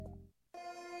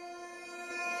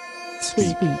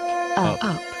speak, up,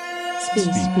 speak,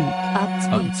 up,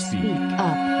 speak,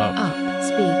 up,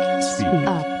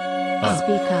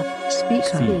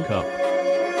 speak, up,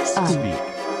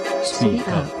 speak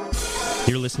up.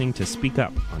 You're listening to Speak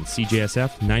Up on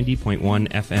CJSF 90.1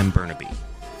 FM Burnaby.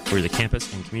 We're the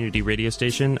campus and community radio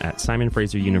station at Simon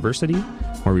Fraser University,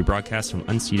 where we broadcast from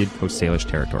unceded Coast Salish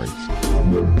territories.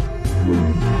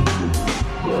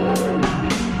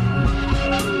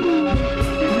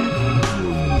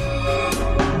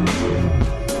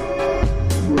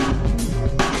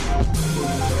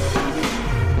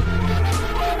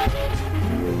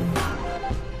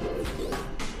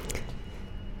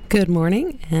 Good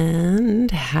morning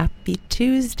and happy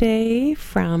Tuesday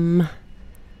from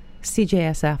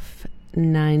CJSF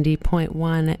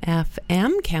 90.1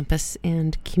 FM campus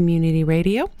and community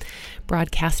radio,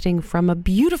 broadcasting from a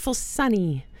beautiful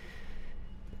sunny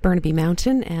Burnaby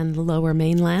Mountain and Lower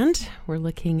Mainland. We're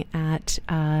looking at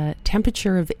a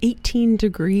temperature of 18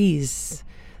 degrees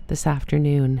this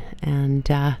afternoon, and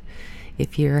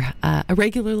if you're a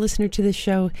regular listener to this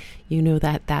show, you know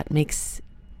that makes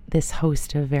this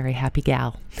host a very happy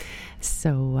gal.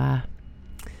 So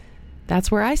that's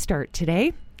where I start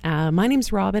today. My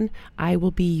name's Robin. I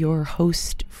will be your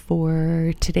host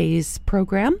for today's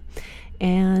program.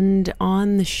 And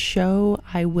on the show,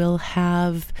 I will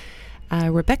have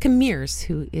Rebecca Mears,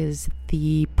 who is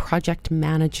the project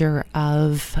manager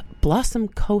of Blossom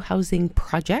Co-Housing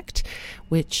Project,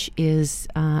 which is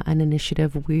an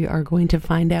initiative we are going to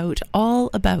find out all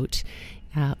about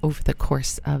over the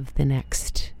course of the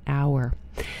next hour.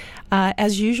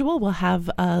 As usual, we'll have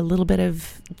a little bit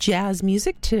of jazz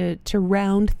music to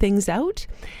round things out.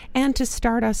 And to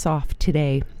start us off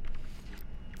today,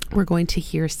 we're going to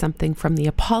hear something from the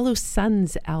Apollo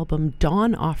Suns album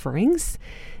Dawn Offerings.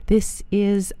 This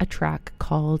is a track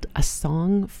called A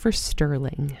Song for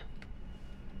Sterling.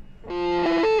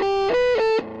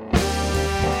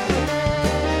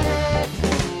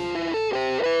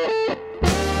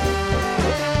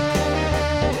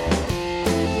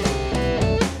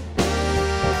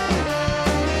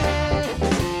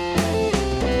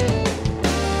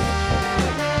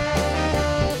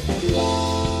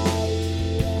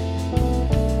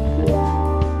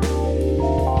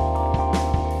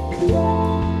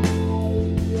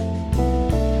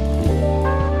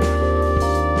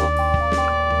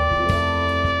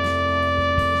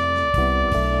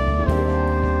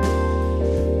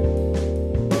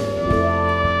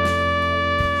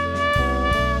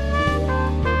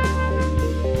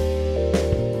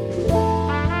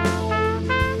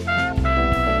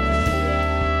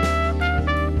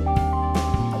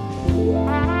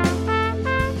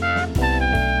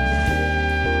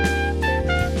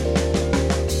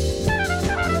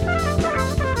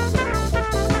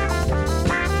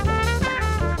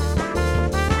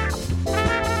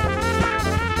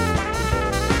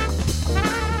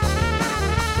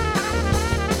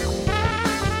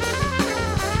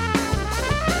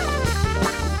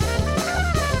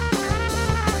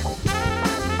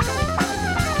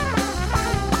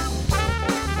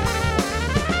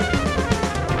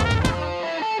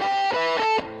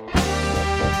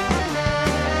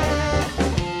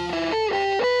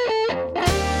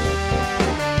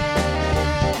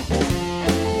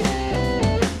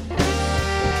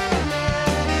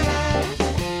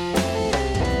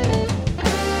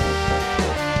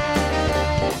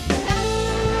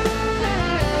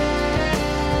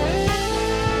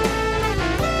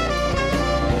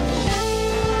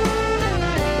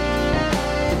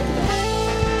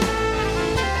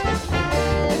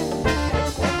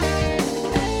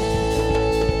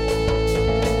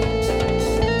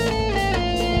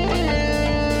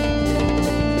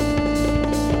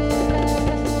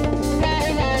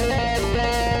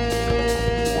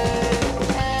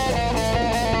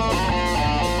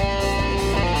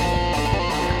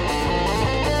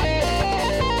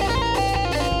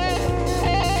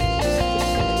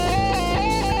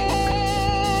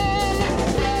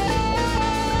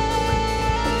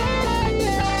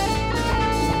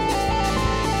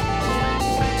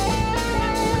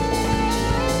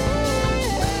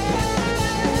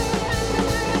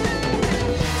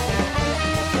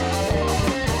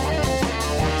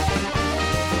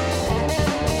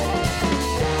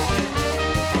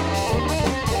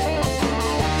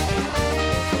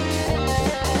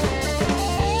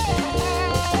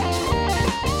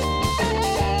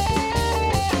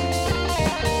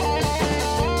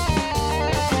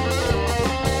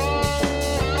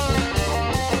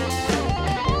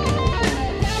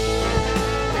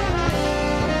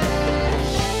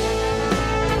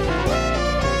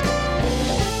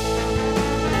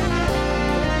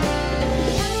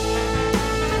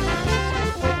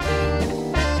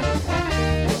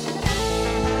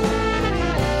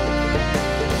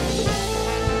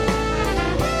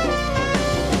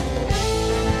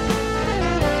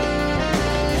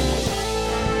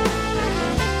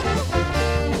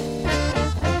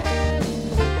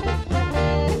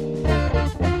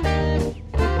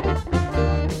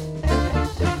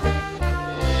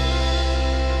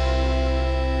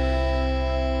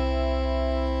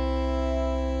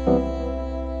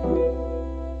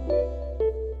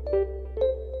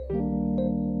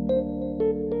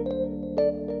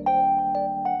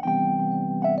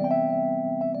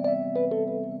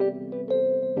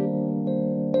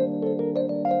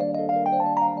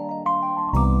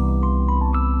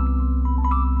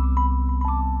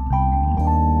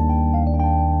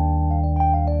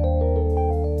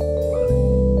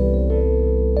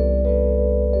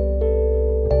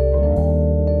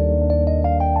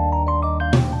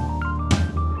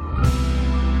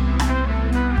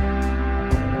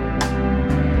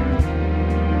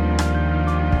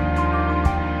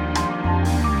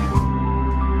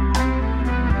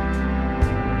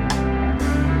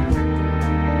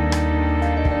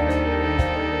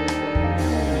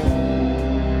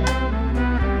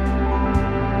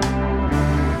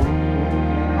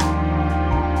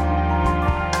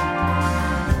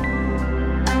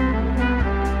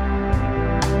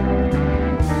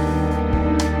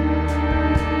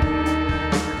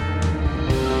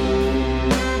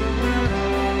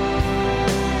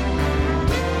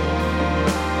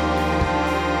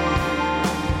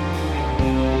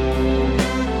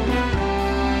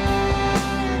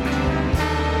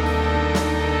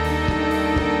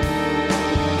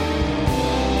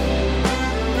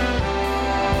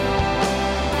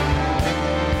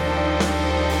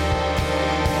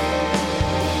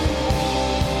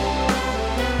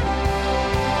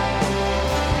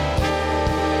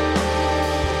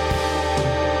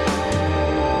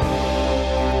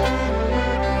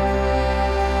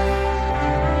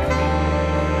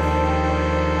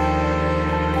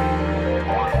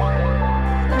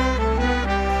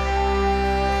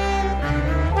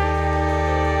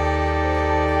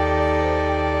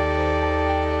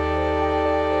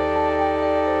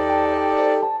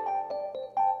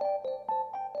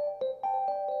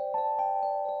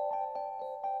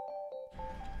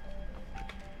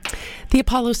 The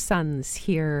Apollo Suns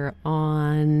here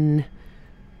on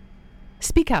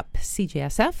Speak Up,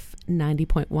 CJSF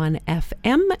 90.1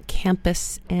 FM,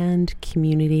 campus and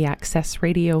community access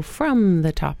radio from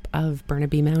the top of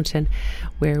Burnaby Mountain,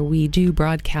 where we do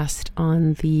broadcast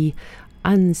on the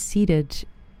unceded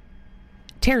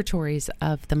territories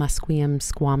of the Musqueam,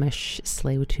 Squamish,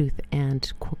 Tsleil-Waututh,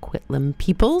 and Coquitlam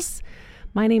peoples.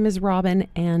 My name is Robin,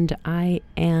 and I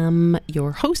am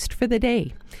your host for the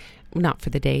day. Not for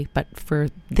the day, but for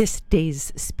this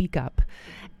day's Speak Up.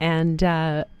 And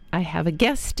I have a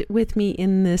guest with me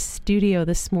in the studio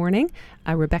this morning.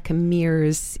 Rebecca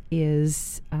Mears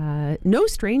is no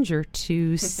stranger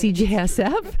to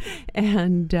CJSF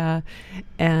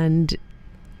and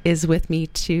is with me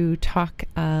to talk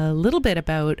a little bit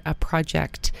about a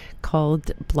project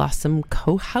called Blossom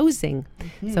Co-Housing.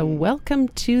 Mm-hmm. So welcome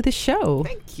to the show.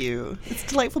 Thank you. It's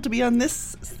delightful to be in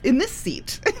this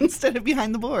seat instead of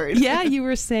behind the board. Yeah, you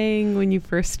were saying when you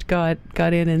first got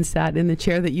in and sat in the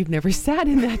chair that you've never sat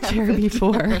in that chair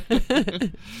before.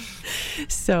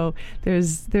 So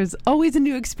there's always a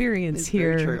new experience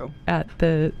here at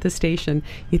the station.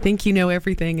 You think you know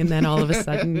everything, and then all of a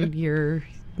sudden you're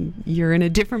in a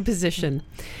different position.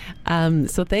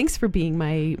 So thanks for being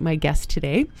my guest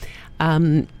today.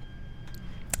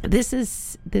 This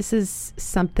is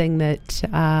something that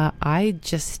I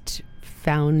just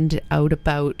found out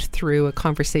about through a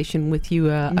conversation with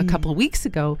you a couple of weeks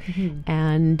ago,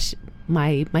 and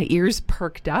my ears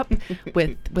perked up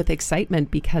with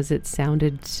excitement because it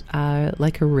sounded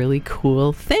like a really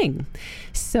cool thing.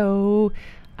 So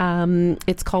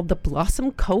it's called the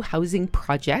Blossom Co-Housing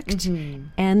Project,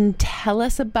 and tell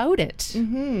us about it.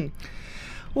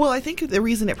 Well, I think the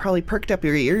reason it probably perked up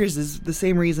your ears is the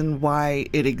same reason why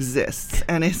it exists.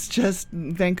 And it's just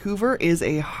Vancouver is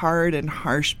a hard and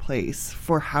harsh place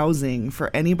for housing for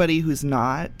anybody who's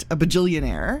not a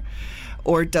bajillionaire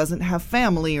or doesn't have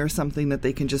family or something that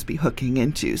they can just be hooking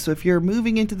into. So if you're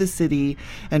moving into the city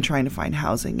and trying to find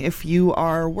housing, if you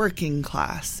are working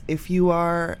class, if you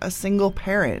are a single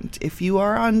parent, if you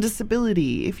are on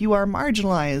disability, if you are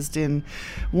marginalized in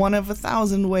one of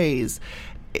 1,000 ways,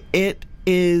 it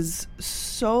is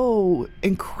so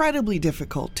incredibly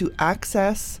difficult to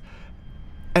access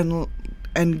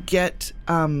and get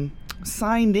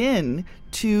signed in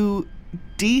to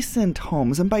decent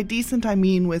homes. And by decent, I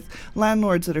mean with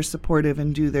landlords that are supportive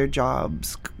and do their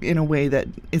jobs in a way that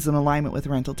is in alignment with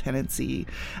the Rental Tenancy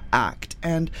Act,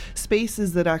 and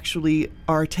spaces that actually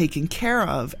are taken care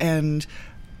of and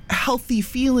healthy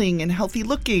feeling and healthy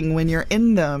looking when you're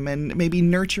in them, and maybe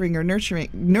nourishing.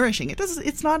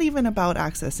 It's not even about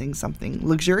accessing something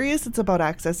luxurious. It's about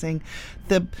accessing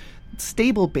the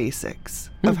stable basics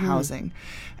of housing.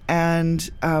 And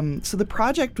so the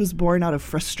project was born out of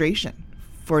frustration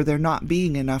for there not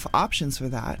being enough options for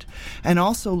that, and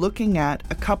also looking at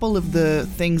a couple of the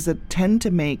things that tend to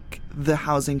make the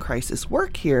housing crisis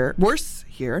worse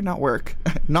here.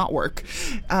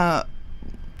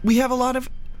 We have a lot of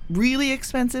really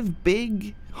expensive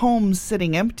big homes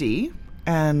sitting empty,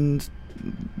 and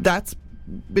that's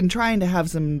been trying to have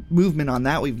some movement on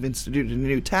that. We've instituted a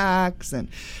new tax and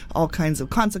all kinds of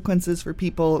consequences for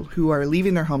people who are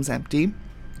leaving their homes empty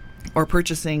or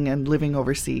purchasing and living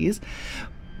overseas.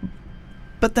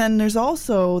 But then there's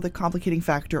also the complicating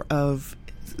factor of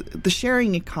the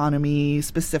sharing economy,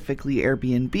 specifically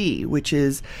Airbnb, which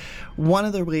is one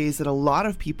of the ways that a lot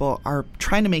of people are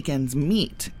trying to make ends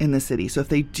meet in the city. So if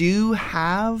they do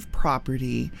have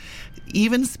property,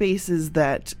 even spaces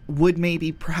that would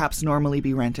maybe perhaps normally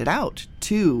be rented out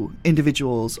to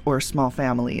individuals or small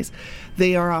families,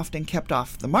 they are often kept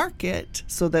off the market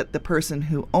so that the person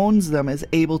who owns them is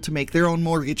able to make their own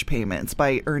mortgage payments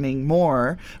by earning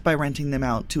more by renting them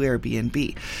out to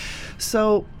Airbnb.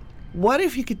 So what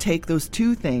if you could take those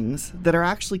two things that are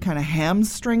actually kind of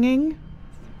hamstringing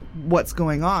what's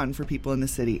going on for people in the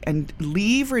city and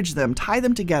leverage them, tie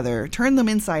them together, turn them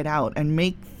inside out, and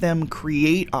make them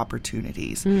create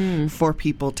opportunities for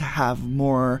people to have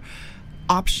more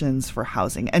options for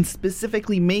housing, and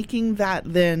specifically making that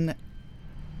then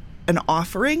an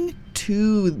offering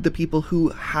to the people who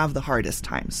have the hardest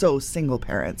time. So single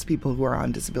parents, people who are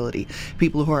on disability,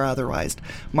 people who are otherwise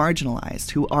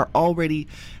marginalized, who are already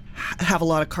have a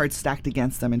lot of cards stacked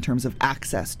against them in terms of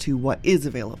access to what is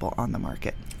available on the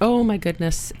market. Oh my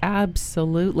goodness,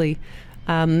 absolutely.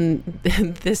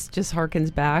 This just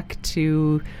harkens back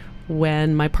to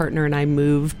when my partner and I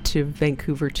moved to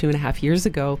Vancouver 2.5 years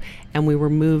ago, and we were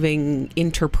moving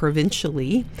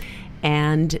interprovincially,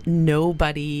 and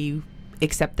nobody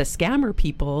except the scammer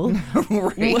people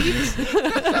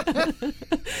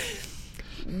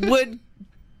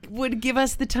would give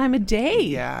us the time of day.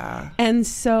 Yeah. And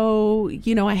so,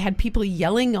 I had people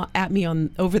yelling at me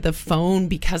over the phone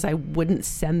because I wouldn't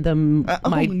send them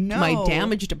my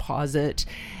damage deposit.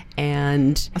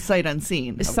 And a sight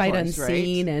unseen, right?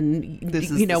 And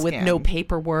this is with no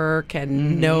paperwork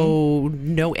and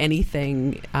no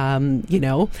anything, and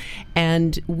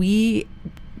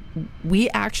we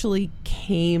actually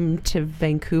came to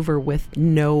Vancouver with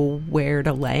nowhere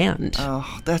to land.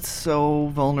 Oh, that's so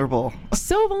vulnerable.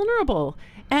 So vulnerable.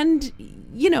 And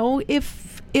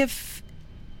if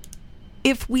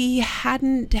we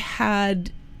hadn't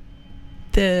had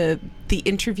the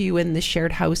interview in the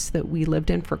shared house that we lived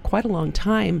in for quite a long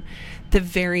time, the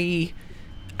very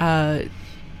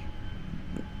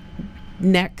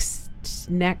next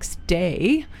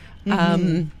day,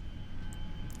 and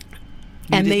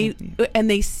they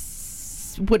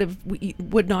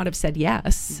would not have said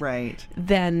yes. Right.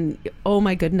 Then, oh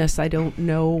my goodness, I don't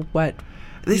know what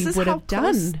we would have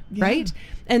done. Yeah. Right.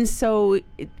 And so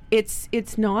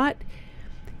it's not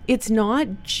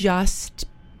just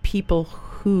people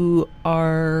who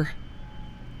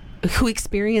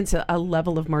experience a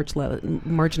level of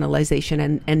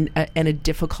marginalization and a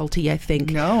difficulty, I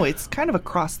think. No, it's kind of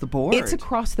across the board. It's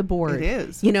across the board. It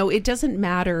is. It doesn't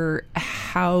matter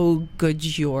how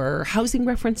good your housing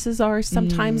references are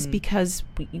sometimes because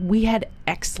we had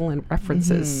excellent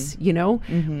references,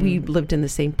 We lived in the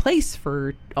same place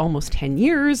for almost 10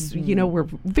 years. We're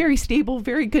very stable,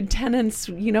 very good tenants,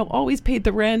 always paid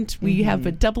the rent. We have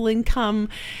a double income.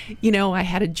 I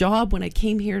had a job when I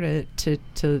came here to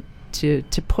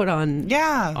put on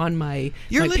my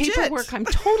paperwork. I'm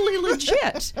totally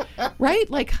legit, right?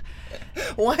 Like,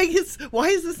 why is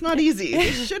this not easy?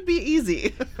 It should be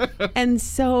easy. And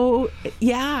so,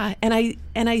 and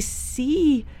I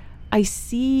see,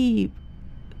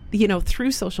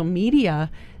 through social media,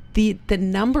 the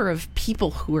number of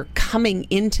people who are coming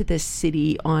into this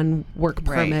city on work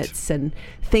permits and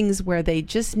things where they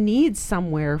just need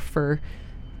somewhere for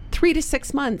 3 to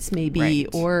 6 months, maybe,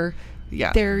 or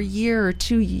their year or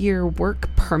 2 year work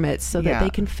permits so that they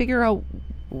can figure out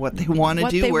what they want to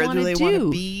do, where do they want to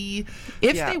be,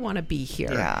 if they want to be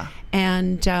here. Yeah.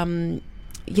 And,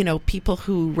 people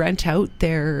who rent out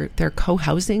their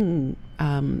co-housing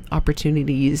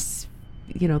opportunities,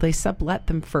 they sublet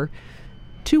them for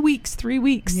 2 weeks, 3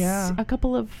 weeks, a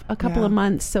couple of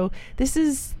months. So this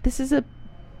is a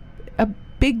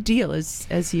big deal,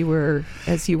 as you were.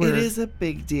 It is a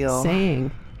big deal.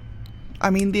 Saying. I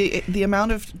mean, the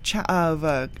amount of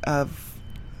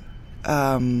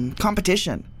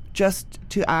competition just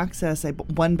to access a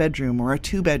 1-bedroom or a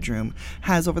 2-bedroom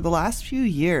has, over the last few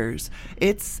years,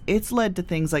 it's led to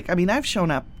things like, I've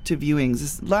shown up to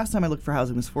viewings. Last time I looked for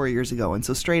housing was 4 years ago, and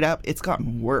so straight up, it's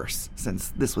gotten worse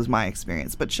since this was my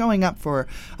experience. But showing up for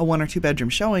a 1 or 2-bedroom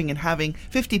showing and having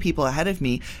 50 people ahead of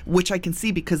me, which I can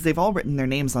see because they've all written their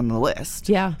names on the list.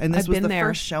 Yeah, and this was the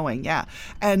first showing. Yeah,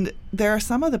 and there are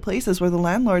some of the places where the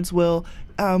landlords will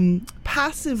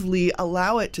passively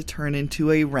allow it to turn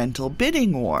into a rental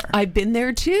bidding war. I've been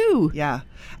there too. Yeah.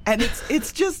 And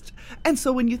it's just, and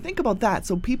so when you think about that,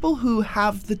 so people who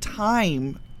have the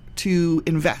time to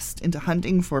invest into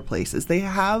hunting for places, they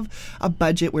have a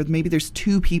budget where maybe there's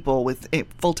 2 people with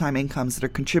full-time incomes that are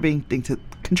contributing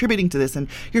to this, and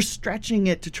you're stretching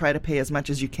it to try to pay as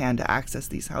much as you can to access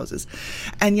these houses.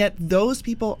 And yet those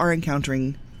people are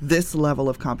encountering this level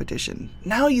of competition.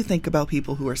 Now you think about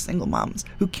people who are single moms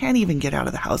who can't even get out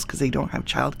of the house because they don't have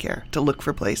childcare to look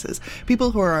for places. People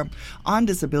who are on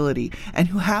disability and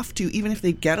who have to, even if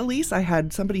they get a lease. I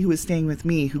had somebody who was staying with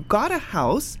me who got a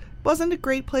house. Wasn't a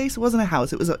great place. It wasn't a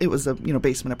house. It was a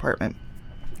basement apartment,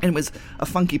 and it was a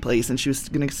funky place. And she was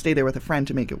going to stay there with a friend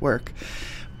to make it work.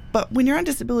 But when you're on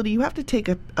disability, you have to take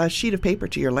a sheet of paper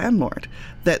to your landlord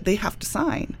that they have to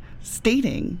sign,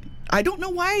 stating. I don't know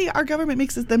why our government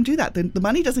makes them do that. The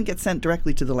money doesn't get sent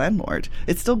directly to the landlord.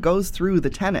 It still goes through the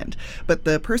tenant. But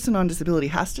the person on disability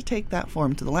has to take that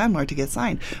form to the landlord to get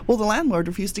signed. Well, the landlord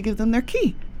refused to give them their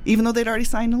key, even though they'd already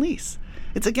signed the lease.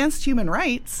 It's against human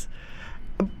rights.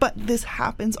 But this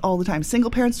happens all the time.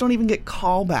 Single parents don't even get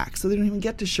callbacks, so they don't even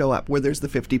get to show up where there's the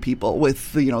 50 people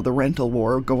with the rental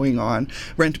war going on,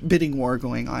 rent bidding war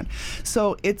going on.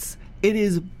 So it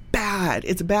is bad.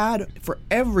 It's bad for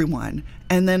everyone,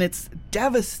 and then it's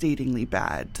devastatingly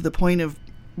bad to the point of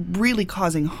really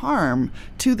causing harm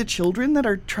to the children that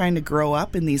are trying to grow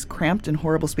up in these cramped and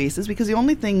horrible spaces, because the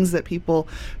only things that people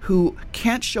who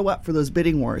can't show up for those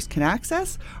bidding wars can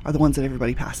access are the ones that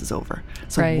everybody passes over.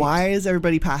 So why is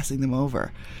everybody passing them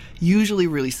over? Usually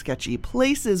really sketchy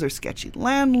places or sketchy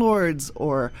landlords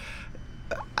or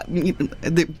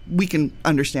we can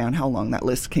understand how long that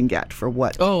list can get for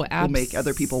what will make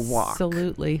other people walk.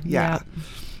 Absolutely. Yeah.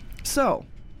 So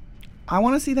I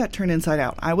want to see that turn inside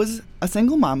out. I was a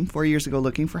single mom 4 years ago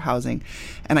looking for housing,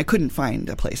 and I couldn't find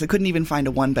a place. I couldn't even find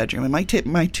a one-bedroom. And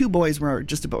my two boys were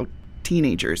just about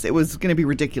teenagers. It was going to be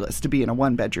ridiculous to be in a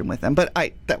one-bedroom with them. But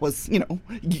that was, you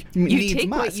needs take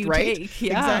must, what you right? take.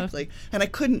 Yeah. Exactly. And I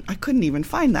couldn't even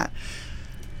find that.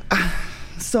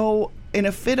 So in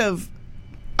a fit of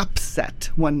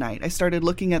upset one night, I started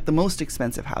looking at the most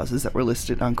expensive houses that were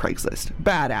listed on Craigslist.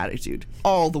 Bad attitude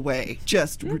all the way.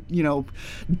 Just,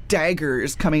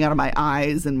 daggers coming out of my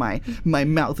eyes and my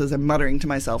mouth as I'm muttering to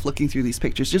myself, looking through these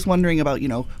pictures, just wondering about,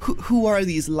 who are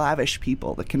these lavish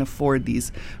people that can afford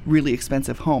these really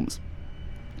expensive homes.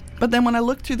 But then when I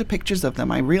looked through the pictures of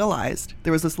them, I realized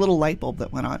there was this little light bulb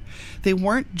that went on. They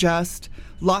weren't just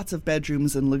lots of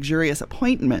bedrooms and luxurious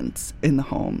appointments in the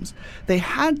homes. They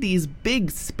had these big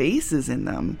spaces in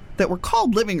them that were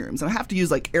called living rooms. And I have to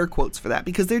use air quotes for that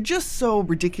because they're just so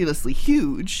ridiculously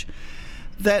huge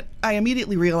that I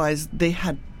immediately realized they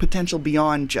had potential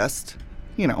beyond just,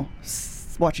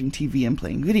 watching TV and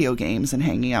playing video games and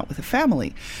hanging out with a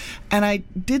family. And I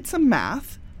did some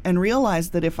math and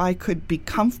realized that if I could be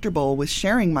comfortable with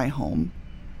sharing my home,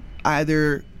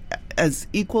 either as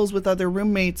equals with other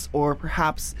roommates, or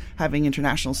perhaps having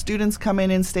international students come in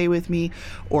and stay with me,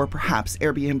 or perhaps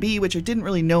Airbnb, which I didn't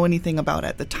really know anything about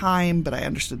at the time, but I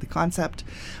understood the concept,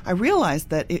 I realized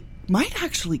that it might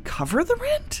actually cover the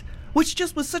rent, which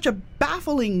just was such a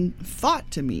baffling thought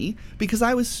to me because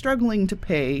I was struggling to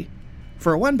pay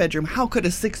for a one-bedroom. How could a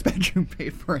 6-bedroom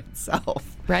pay for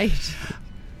itself? Right.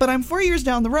 But I'm 4 years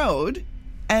down the road,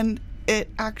 and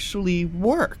it actually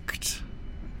worked.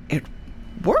 It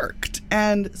worked.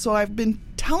 And so I've been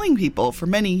telling people for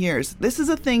many years, this is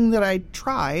a thing that I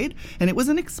tried, and it was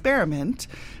an experiment,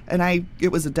 and it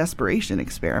was a desperation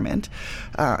experiment.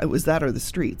 It was that or the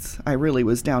streets. I really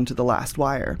was down to the last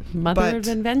wire. Mother of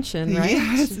invention, right?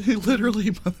 Yes,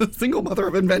 literally single mother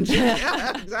of invention.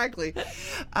 Yeah, exactly.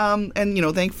 And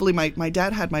thankfully my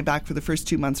dad had my back for the first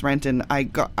 2 months rent, and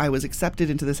I was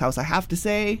accepted into this house. I have to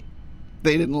say,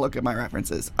 they didn't look at my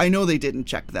references. I know they didn't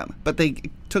check them, but they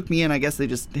took me in. I guess it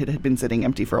had been sitting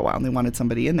empty for a while and they wanted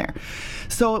somebody in there.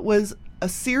 So it was a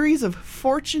series of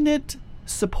fortunate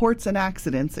supports and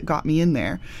accidents that got me in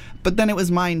there. But then it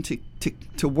was mine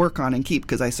to work on and keep,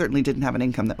 because I certainly didn't have an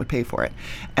income that would pay for it.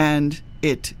 And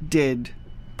it did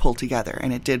pull together,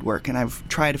 and it did work. And I've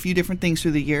tried a few different things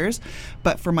through the years.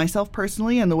 But for myself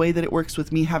personally, and the way that it works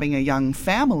with me having a young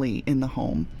family in the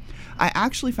home, I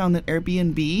actually found that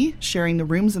Airbnb, sharing the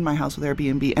rooms in my house with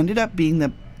Airbnb, ended up being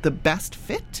the best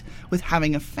fit with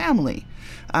having a family,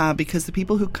 because the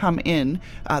people who come in,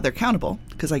 they're accountable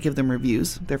because I give them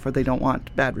reviews. Therefore, they don't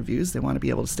want bad reviews. They want to be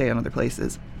able to stay in other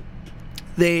places.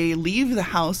 They leave the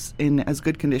house in as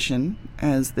good condition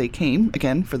as they came,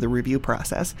 again, for the review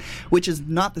process, which is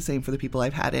not the same for the people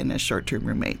I've had in as short-term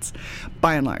roommates.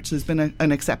 By and large, there's been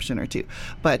an exception or two.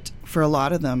 But for a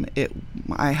lot of them,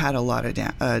 I had a lot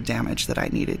of damage that I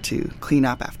needed to clean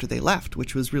up after they left,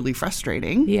 which was really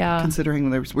frustrating, considering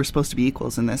we're supposed to be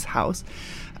equals in this house.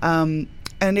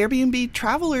 And Airbnb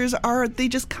travelers they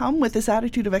just come with this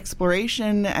attitude of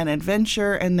exploration and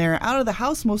adventure, and they're out of the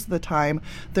house most of the time.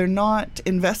 They're not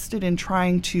invested in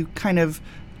trying to kind of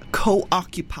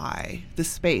co-occupy the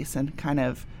space and kind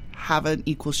of have an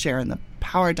equal share in the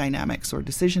power dynamics or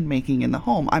decision making in the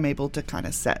home. I'm able to kind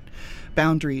of set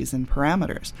boundaries and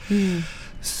parameters.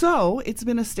 So it's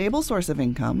been a stable source of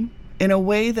income in a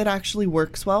way that actually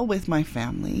works well with my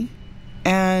family,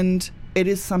 and it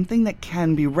is something that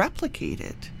can be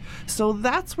replicated. So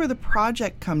that's where the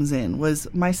project comes in,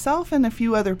 was myself and a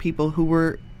few other people who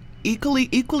were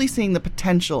equally seeing the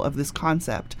potential of this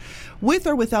concept, with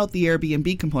or without the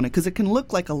Airbnb component, because it can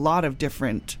look like a lot of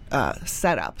different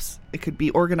setups. It could be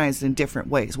organized in different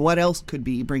ways. What else could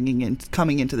be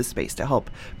coming into the space to help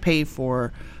pay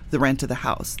for the rent of the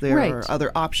house? There are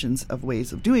other options of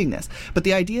ways of doing this. But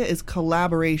the idea is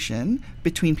collaboration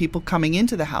between people coming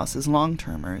into the house as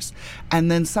long-termers, and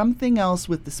then something else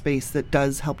with the space that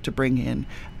does help to bring in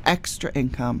extra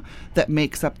income that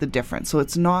makes up the difference. So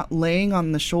it's not laying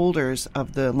on the shoulders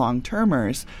of the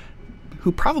long-termers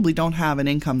who probably don't have an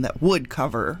income that would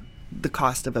cover the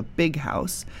cost of a big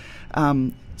house.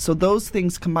 So those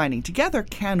things combining together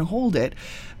can hold it.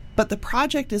 But the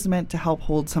project is meant to help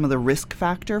hold some of the risk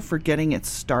factor for getting it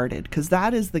started, because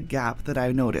that is the gap that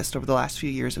I noticed over the last few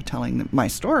years of telling my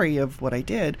story of what I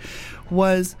did,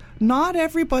 was not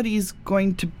everybody's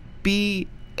going to be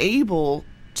able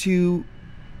to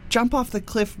jump off the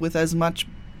cliff with as much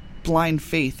blind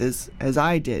faith as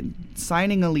I did,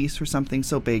 signing a lease for something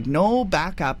so big, no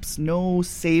backups, no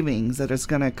savings that is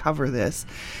going to cover this,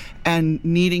 and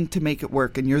needing to make it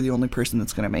work, and you're the only person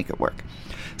that's going to make it work.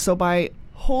 So by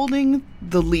holding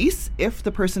the lease, if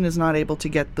the person is not able to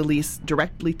get the lease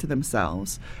directly to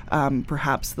themselves,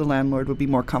 perhaps the landlord would be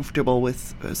more comfortable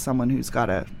with someone who's got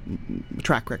a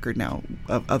track record now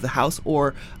of the house,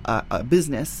 or a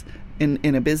business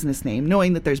in a business name,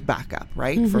 knowing that there's backup,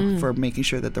 right, for making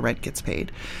sure that the rent gets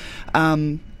paid.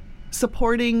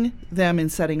 Supporting them in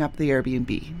setting up the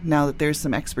Airbnb. Now that there's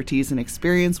some expertise and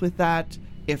experience with that,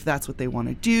 if that's what they want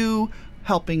to do,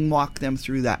 helping walk them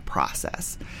through that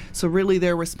process. So really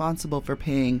they're responsible for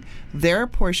paying their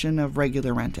portion of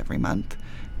regular rent every month,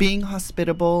 being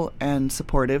hospitable and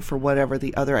supportive for whatever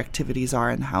the other activities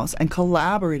are in the house, and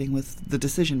collaborating with the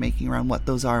decision making around what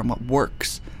those are and what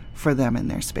works for them in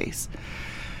their space.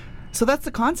 So that's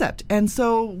the concept. And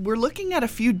so we're looking at a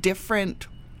few different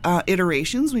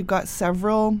iterations. We've got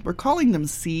several, we're calling them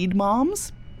seed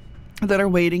moms, that are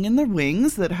waiting in the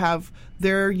wings, that have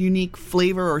their unique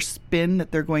flavor or spin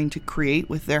that they're going to create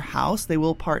with their house. They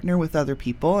will partner with other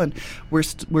people, and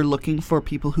we're looking for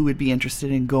people who would be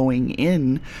interested in going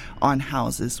in on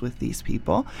houses with these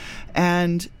people.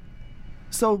 And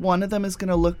so one of them is going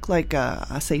to look like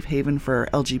a safe haven for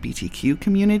LGBTQ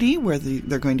community, where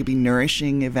they're going to be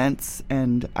nourishing events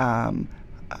and other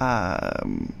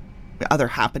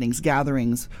happenings,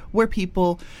 gatherings, where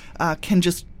people can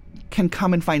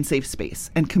come and find safe space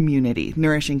and community,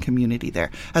 nourishing community there,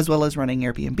 as well as running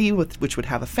Airbnb, which would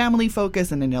have a family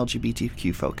focus and an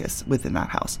LGBTQ focus within that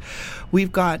house.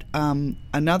 We've got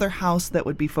another house that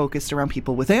would be focused around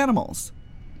people with animals.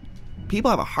 People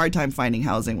have a hard time finding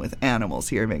housing with animals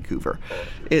here in Vancouver.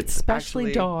 It's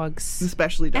Especially dogs.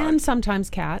 And sometimes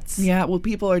cats. Yeah, well,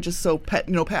 people are just so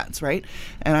pets, right?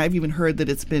 And I've even heard that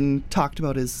it's been talked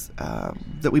about as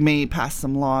that we may pass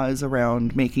some laws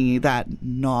around making that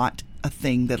not a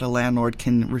thing that a landlord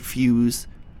can refuse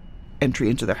entry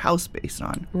into their house based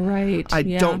on. Right. I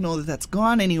don't know that that's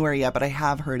gone anywhere yet, but I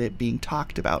have heard it being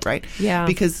talked about, right? Yeah.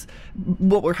 Because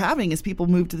what we're having is people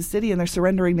move to the city and they're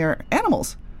surrendering their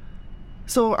animals.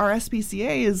 So our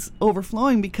SPCA is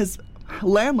overflowing because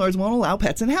landlords won't allow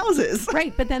pets in houses.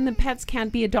 Right, but then the pets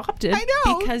can't be adopted. I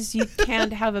know. Because you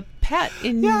can't have a pet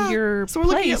in your So we're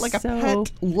looking at like place, a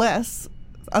pet less,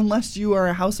 unless you are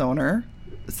a house owner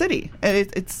city. And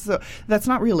it's that's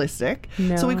not realistic.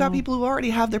 No. So we've got people who already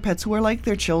have their pets who are like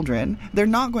their children. They're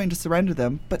not going to surrender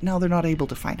them, but now they're not able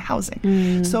to find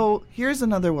housing. So here's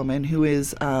another woman who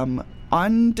is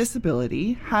on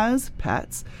disability, has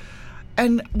pets.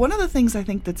 And one of the things I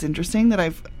think that's interesting that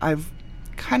I've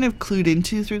kind of clued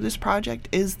into through this project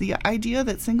is the idea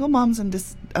that single moms and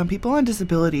people on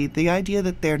disability, the idea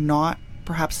that they're not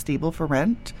perhaps stable for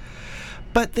rent,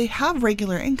 but they have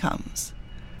regular incomes.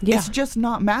 Yeah. It's just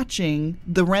not matching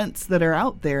the rents that are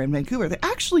out there in Vancouver. They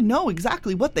actually know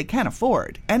exactly what they can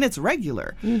afford, and it's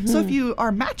regular. So if you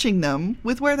are matching them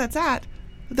with where that's at,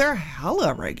 they're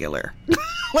hella regular.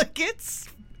 Like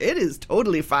it is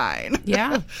totally fine.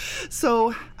 Yeah.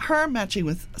 So her matching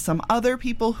with some other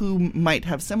people who might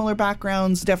have similar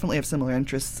backgrounds, definitely have similar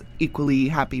interests, equally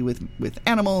happy with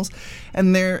animals,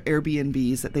 and their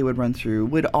Airbnbs that they would run through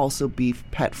would also be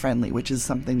pet friendly, which is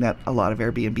something that a lot of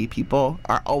Airbnb people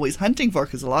are always hunting for,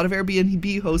 because a lot of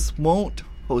Airbnb hosts won't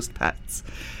host pets.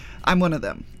 I'm one of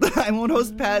them. I won't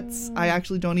host pets. I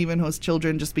actually don't even host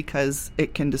children just because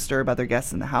it can disturb other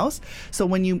guests in the house. So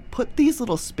when you put these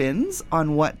little spins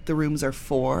on what the rooms are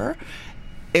for,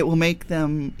 it will make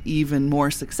them even more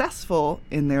successful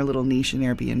in their little niche in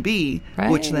Airbnb,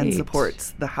 which then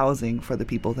supports the housing for the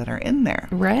people that are in there.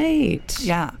 Right.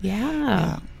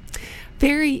 Yeah.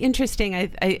 Very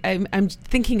interesting. I'm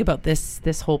thinking about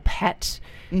this whole pet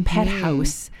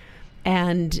house,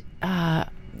 and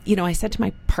I said to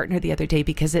my partner the other day,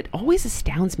 because it always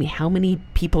astounds me how many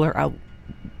people are out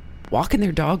walking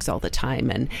their dogs all the time,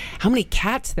 and how many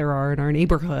cats there are in our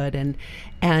neighborhood,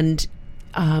 and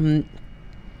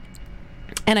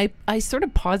I sort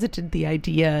of posited the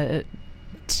idea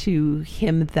to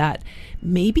him that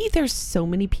maybe there's so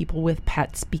many people with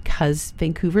pets because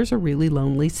Vancouver's a really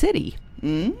lonely city.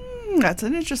 That's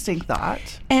an interesting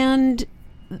thought. And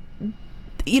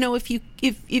if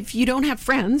you don't have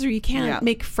friends, or you can't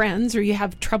make friends, or you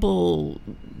have trouble,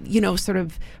 sort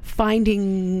of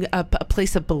finding a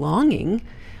place of belonging,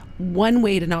 one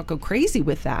way to not go crazy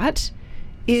with that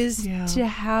is to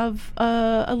have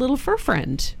a little fur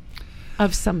friend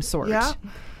of some sort. Yeah.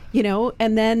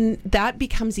 And then that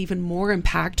becomes even more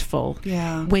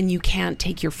impactful when you can't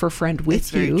take your fur friend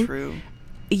with you. Very true.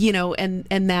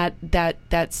 and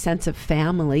that sense of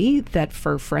family that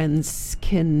fur friends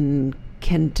can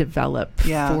develop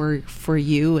for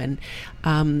you, and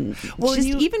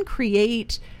even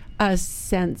create a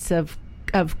sense of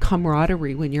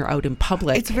camaraderie when you're out in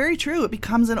public. It's very true. It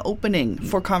becomes an opening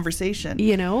for conversation.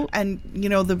 And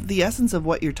the essence of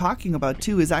what you're talking about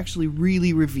too is actually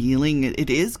really revealing. It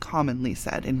is commonly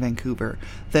said in Vancouver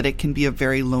that it can be a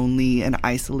very lonely and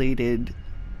isolating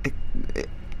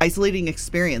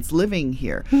experience living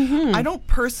here. Mm-hmm. I don't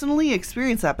personally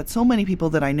experience that, but so many people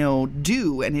that I know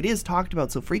do, and it is talked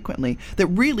about so frequently that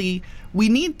really we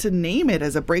need to name it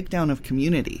as a breakdown of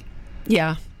community.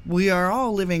 Yeah. We are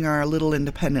all living our little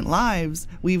independent lives.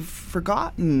 We've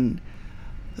forgotten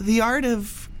the art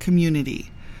of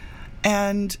community.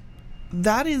 And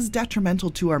that is detrimental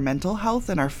to our mental health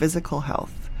and our physical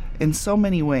health in so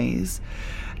many ways.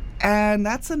 And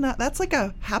that's like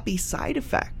a happy side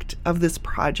effect of this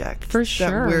project. For sure.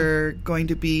 That we're going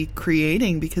to be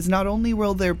creating, because not only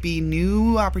will there be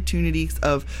new opportunities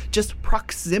of just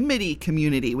proximity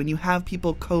community, when you have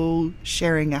people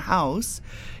co-sharing a house,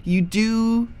 you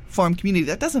do form community.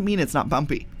 That doesn't mean it's not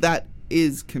bumpy. That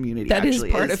is community. That is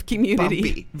part of community.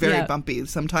 Bumpy, very bumpy.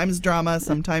 Sometimes drama,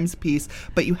 sometimes peace,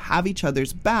 but you have each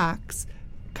other's backs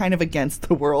kind of against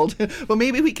the world. Well,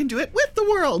 maybe we can do it with the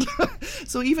world.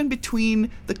 So even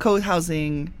between the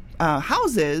co-housing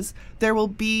houses, there will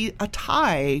be a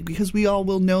tie, because we all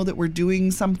will know that we're doing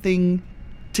something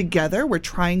together. We're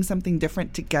trying something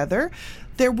different together.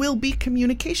 There will be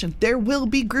communication. There will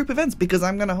be group events, because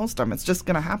I'm going to host them. It's just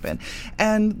going to happen.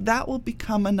 And that will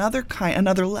become another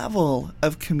level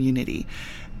of community.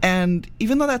 And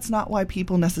even though that's not why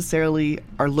people necessarily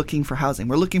are looking for housing,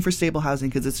 we're looking for stable housing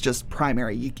because it's just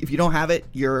primary. If you don't have it,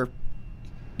 you're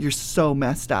so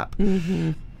messed up.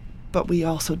 Mm-hmm. But we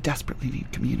also desperately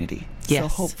need community. Yes. So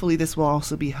hopefully this will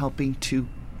also be helping to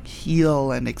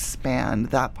heal and expand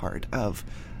that part of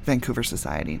Vancouver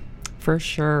society. For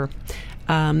sure.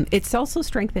 It's also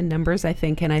strength in numbers, I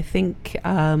think. And I think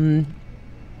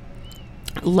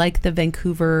like the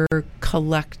Vancouver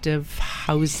collective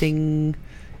housing,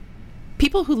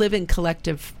 people who live in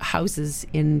collective houses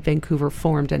in Vancouver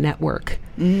formed a network.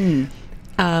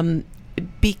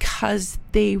 Because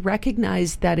they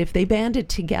recognized that if they banded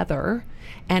together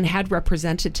and had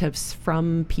representatives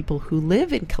from people who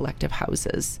live in collective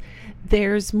houses,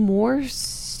 there's more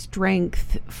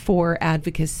strength for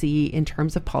advocacy in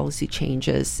terms of policy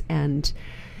changes and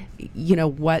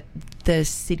what the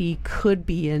city could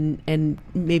be and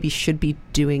maybe should be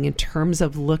doing in terms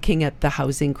of looking at the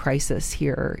housing crisis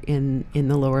here in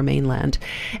the Lower Mainland.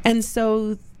 And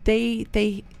so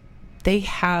they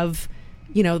have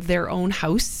their own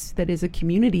house that is a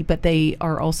community, but they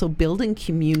are also building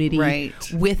community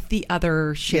with the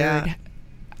other shared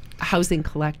housing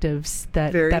collectives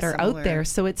that are out there.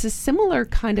 So it's a similar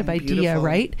kind of idea, beautiful.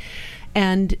 Right?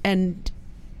 And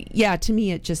yeah, to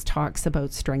me, it just talks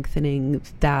about strengthening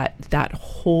that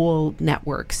whole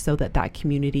network so that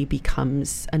community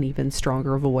becomes an even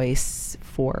stronger voice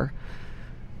for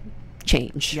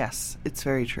change. Yes, it's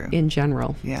very true. In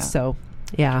general. Yeah. So,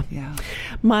 yeah.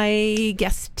 My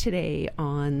guest today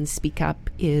on Speak Up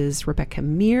is Rebecca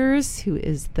Mears, who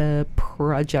is the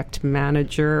project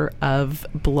manager of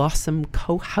Blossom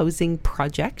Co-Housing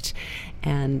Project.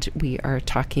 And we are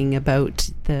talking about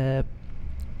the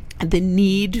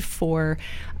need for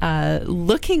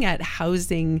looking at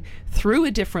housing through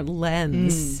a different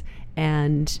lens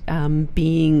and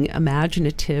being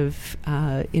imaginative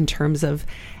in terms of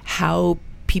how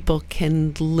people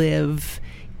can live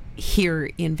here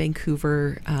in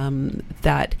Vancouver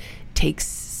that takes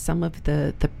some of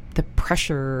the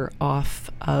pressure off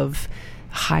of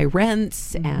high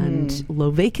rents and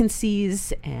low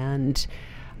vacancies and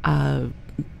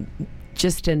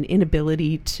just an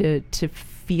inability to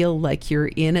feel like you're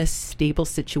in a stable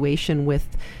situation with,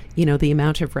 the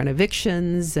amount of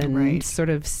rent-evictions and sort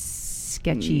of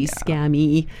sketchy,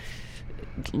 scammy,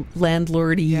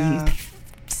 landlordy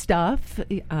stuff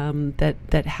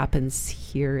that happens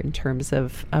here in terms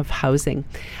of housing.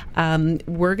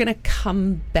 We're going to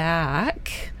come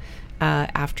back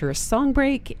after a song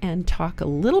break and talk a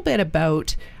little bit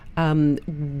about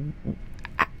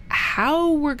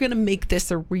how we're going to make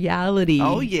this a reality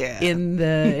in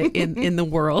the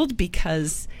world,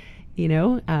 because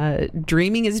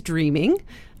dreaming is dreaming,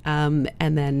 and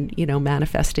then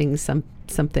manifesting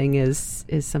something is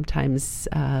sometimes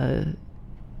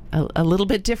a little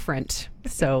bit different.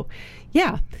 So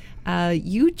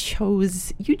you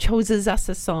chose us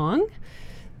a song.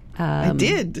 I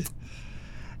did.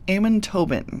 Eamon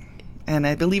Tobin, and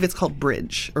I believe it's called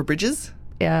Bridge or Bridges.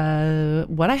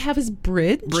 what I have is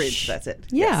Bridge. Bridge, that's it.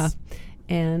 Yeah. Yes.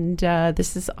 And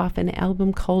this is off an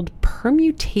album called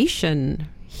Permutation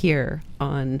here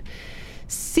on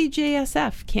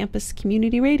CJSF Campus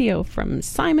Community Radio from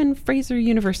Simon Fraser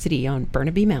University on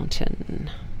Burnaby Mountain.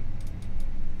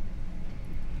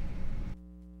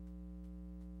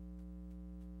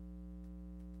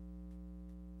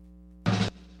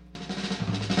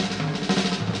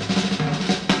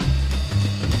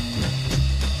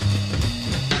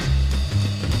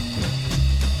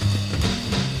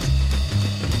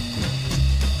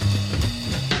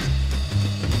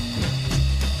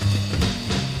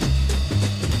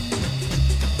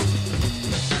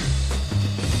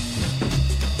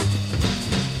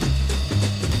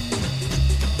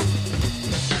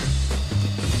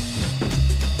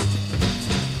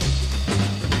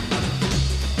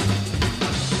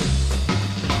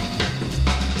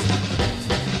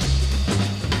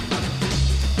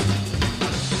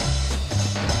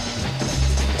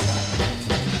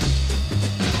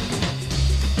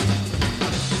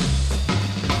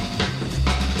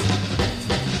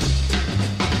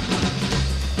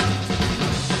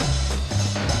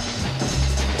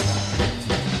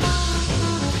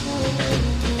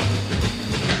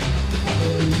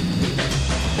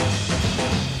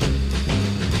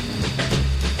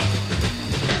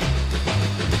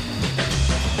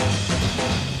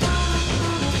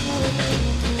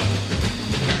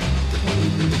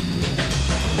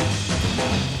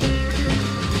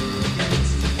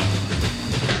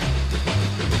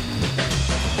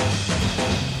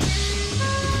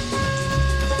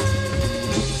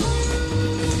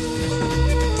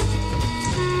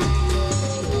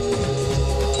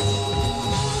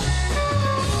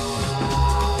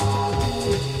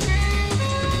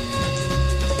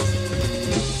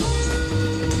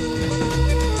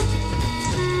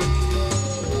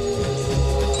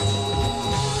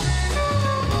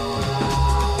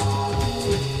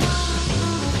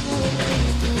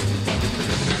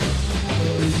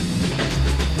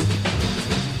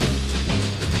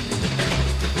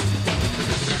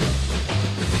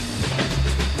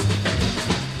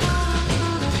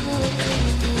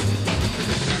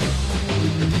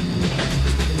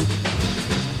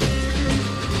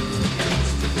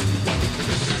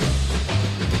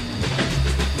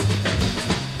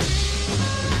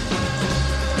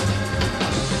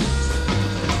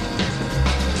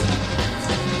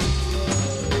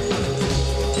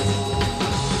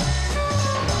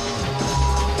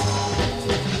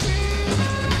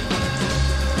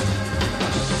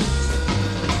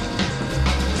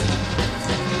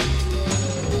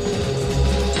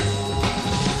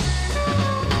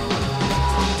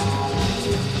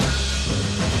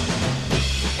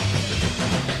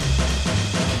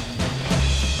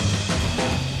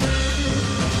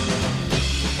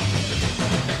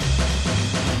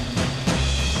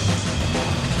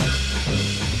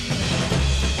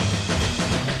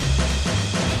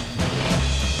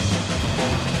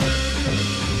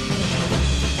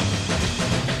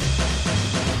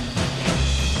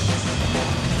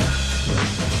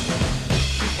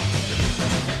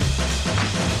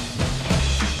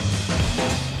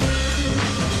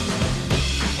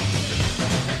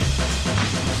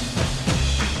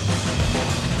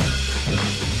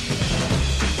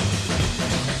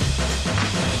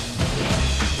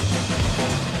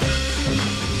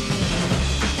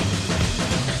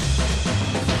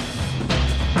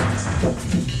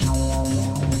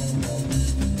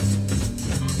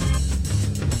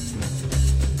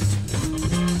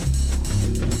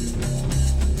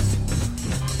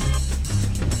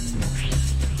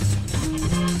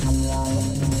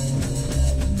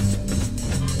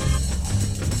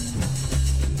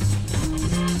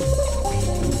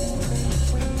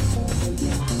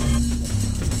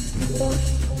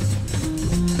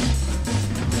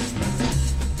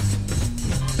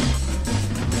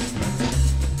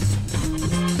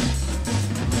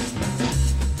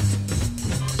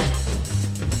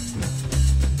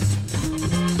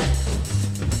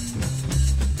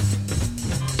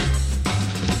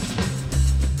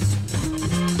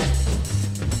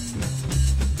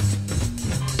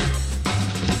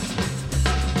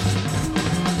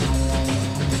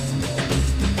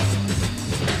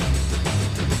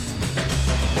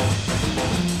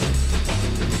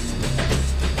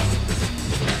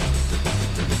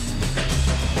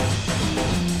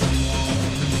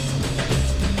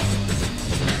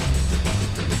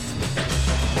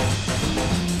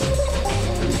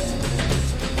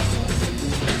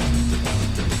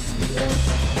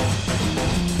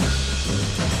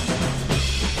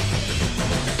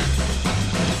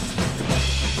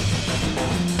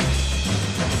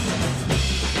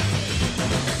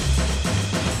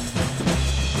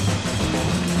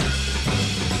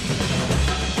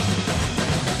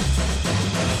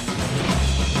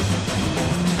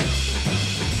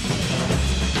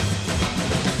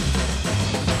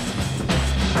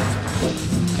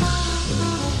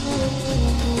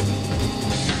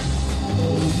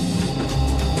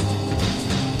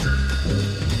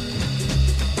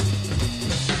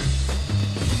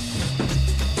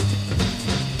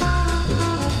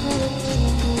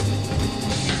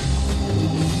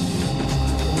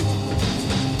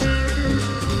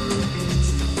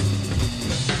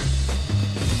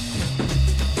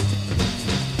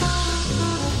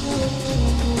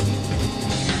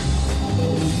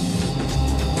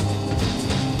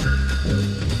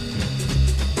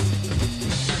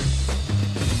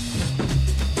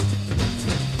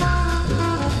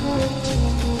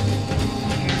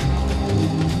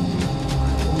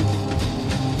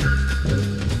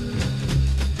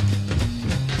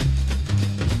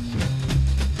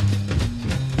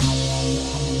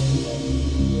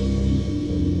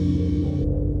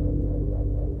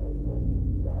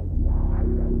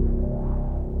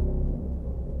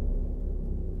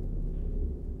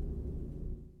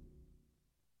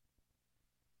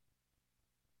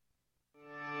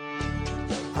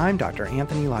 I'm Dr.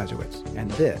 Anthony Lazarowitz, and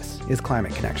this is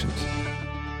Climate Connections.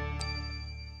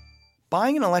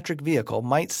 Buying an electric vehicle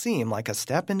might seem like a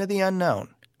step into the unknown,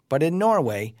 but in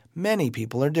Norway, many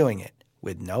people are doing it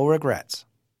with no regrets.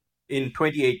 In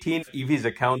 2018, EVs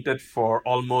accounted for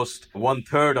almost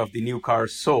 1/3 of the new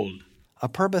cars sold.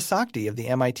 Apurba Sakti of the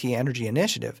MIT Energy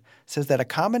Initiative says that a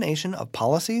combination of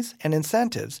policies and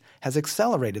incentives has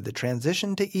accelerated the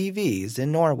transition to EVs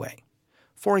in Norway.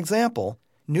 For example,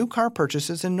 new car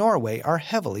purchases in Norway are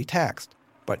heavily taxed,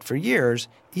 but for years,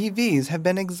 EVs have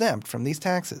been exempt from these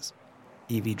taxes.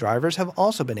 EV drivers have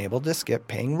also been able to skip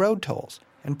paying road tolls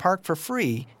and park for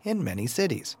free in many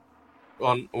cities.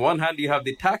 On one hand, you have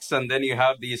the tax and then you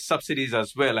have the subsidies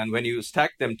as well. And when you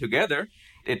stack them together,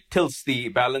 it tilts the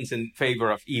balance in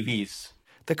favor of EVs.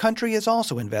 The country is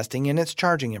also investing in its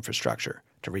charging infrastructure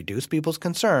to reduce people's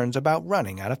concerns about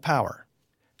running out of power.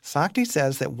 Sakti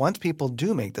says that once people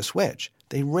do make the switch,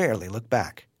 they rarely look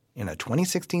back. In a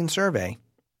 2016 survey,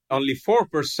 only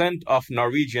 4% of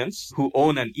Norwegians who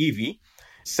own an EV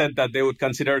said that they would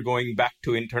consider going back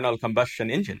to internal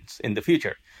combustion engines in the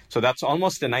future. So that's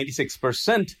almost a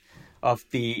 96% of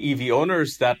the EV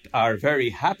owners that are very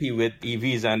happy with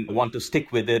EVs and want to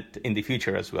stick with it in the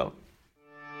future as well.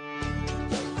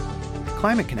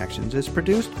 Climate Connections is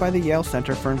produced by the Yale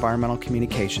Center for Environmental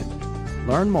Communication.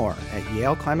 Learn more at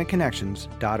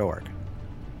yaleclimateconnections.org.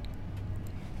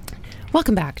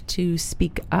 Welcome back to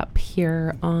Speak Up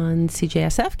here on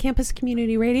CJSF Campus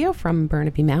Community Radio from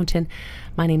Burnaby Mountain.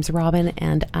 My name's Robin,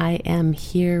 and I am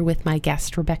here with my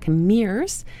guest, Rebecca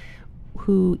Mears,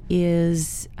 who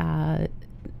is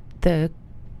the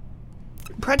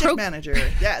project manager.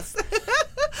 Yes.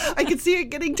 I could see it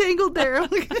getting tangled there.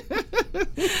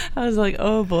 I was like,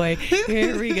 oh boy,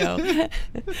 here we go.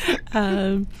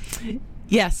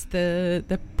 Yes,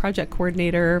 the project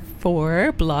coordinator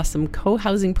for Blossom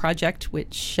Co-Housing Project,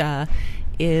 which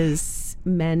is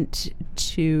meant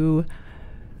to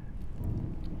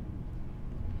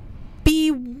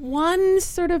be one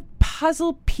sort of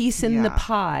puzzle piece in the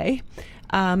pie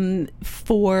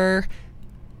for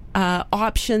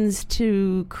options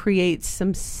to create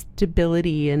some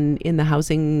stability in the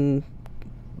housing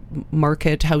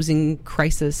market, housing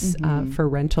crisis for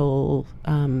rental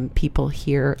people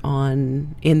here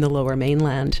in the Lower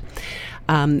Mainland.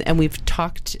 And we've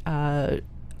talked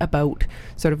about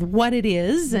sort of what it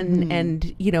is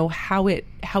and you know how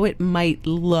it might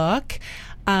look,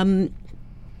 and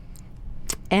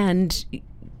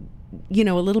you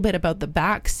know a little bit about the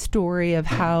backstory of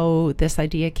how this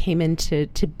idea came into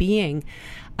being.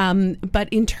 But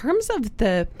in terms of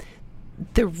the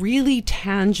really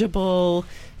tangible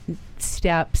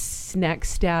next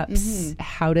steps,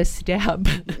 how to step.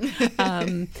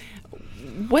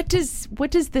 What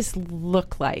does this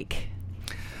look like?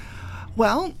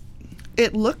 Well,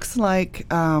 it looks like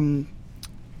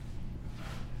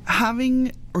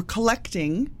having or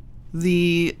collecting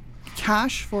the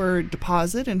cash for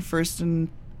deposit and first and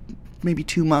maybe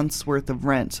 2 months worth of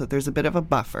rent. So there's a bit of a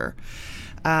buffer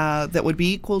that would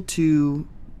be equal to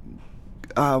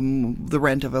the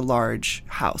rent of a large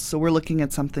house. So we're looking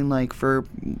at something like, for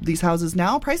these houses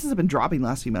now, prices have been dropping the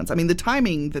last few months. I mean, the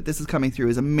timing that this is coming through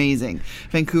is amazing.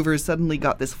 Vancouver suddenly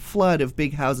got this flood of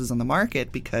big houses on the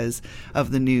market because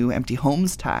of the new empty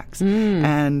homes tax.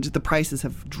 And the prices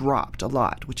have dropped a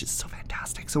lot, which is so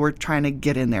fantastic. So we're trying to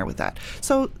get in there with that.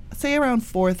 So say around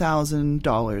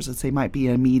 $4,000, let's say, might be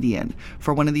a median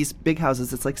for one of these big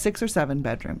houses. It's like 6 or 7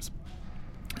 bedrooms.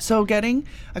 So getting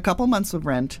a couple months of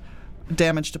rent,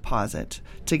 damage deposit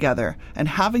together, and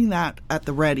having that at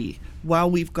the ready while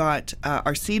we've got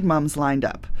our seed mums lined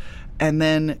up, and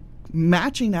then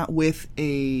matching that with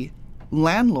a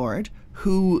landlord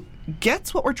who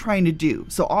gets what we're trying to do.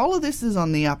 So all of this is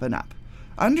on the up and up,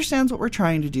 understands what we're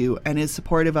trying to do, and is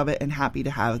supportive of it and happy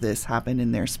to have this happen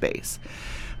in their space.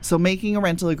 So making a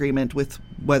rental agreement with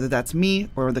whether that's me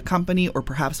or the company or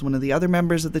perhaps one of the other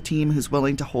members of the team who's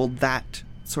willing to hold that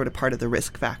sort of part of the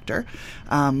risk factor,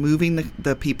 moving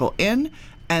the people in,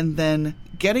 and then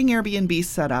getting Airbnb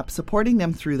set up, supporting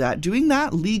them through that, doing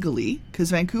that legally,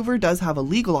 because Vancouver does have a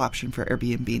legal option for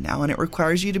Airbnb now, and it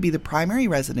requires you to be the primary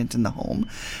resident in the home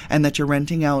and that you're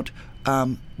renting out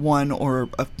one or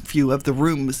a few of the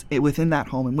rooms within that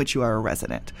home in which you are a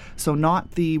resident. So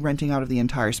not the renting out of the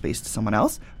entire space to someone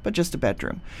else, but just a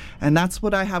bedroom. And that's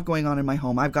what I have going on in my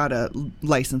home. I've got a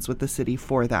license with the city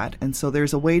for that. And so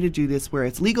there's a way to do this where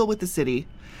it's legal with the city.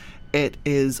 It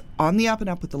is on the up and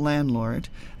up with the landlord.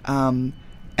 And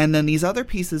then these other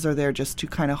pieces are there just to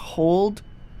kind of hold.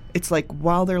 It's like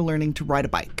while they're learning to ride a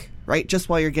bike. right? Just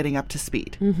while you're getting up to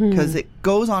speed, because it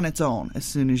goes on its own as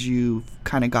soon as you've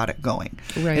kind of got it going.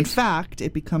 Right. In fact,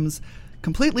 it becomes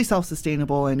completely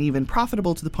self-sustainable and even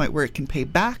profitable to the point where it can pay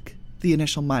back the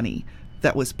initial money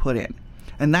that was put in.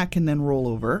 And that can then roll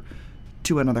over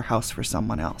to another house for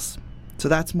someone else. So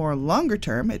that's more longer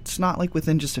term. It's not like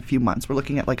within just a few months. We're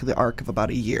looking at like the arc of about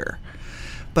a year,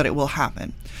 but it will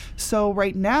happen. So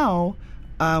right now,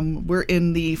 we're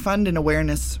in the fund and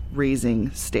awareness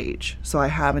raising stage. So I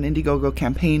have an Indiegogo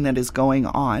campaign that is going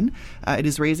on. It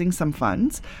is raising some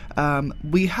funds.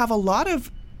 We have a lot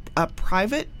of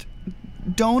private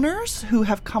donors who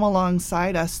have come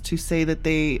alongside us to say that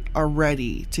they are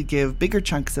ready to give bigger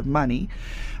chunks of money.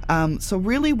 So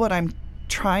really what I'm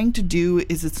trying to do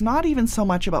is, it's not even so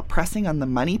much about pressing on the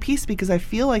money piece, because I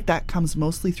feel like that comes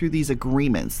mostly through these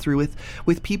agreements, through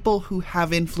with people who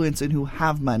have influence and who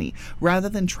have money, rather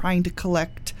than trying to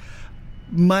collect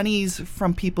monies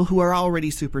from people who are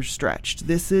already super stretched.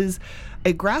 This is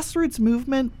a grassroots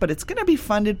movement, but it's going to be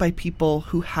funded by people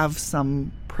who have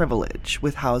some privilege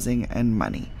with housing and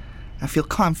money. I feel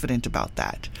confident about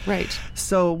that. Right.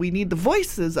 So we need the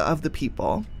voices of the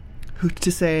people who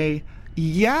to say,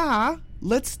 yeah,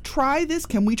 let's try this.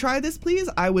 Can we try this, please?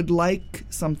 I would like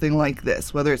something like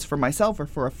this, whether it's for myself or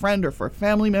for a friend or for a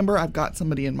family member. I've got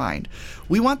somebody in mind.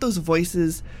 We want those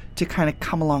voices to kind of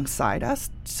come alongside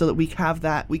us so that we have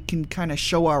that, we can kind of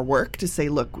show our work to say,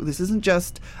 look, this isn't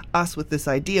just us with this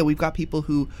idea. We've got people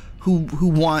who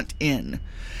want in.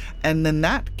 And then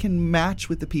that can match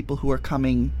with the people who are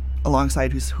coming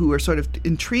alongside, who are sort of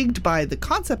intrigued by the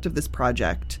concept of this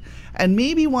project and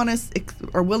maybe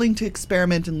are willing to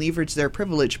experiment and leverage their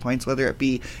privilege points, whether it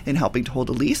be in helping to hold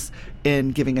a lease,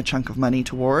 in giving a chunk of money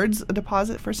towards a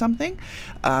deposit for something,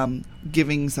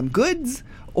 giving some goods,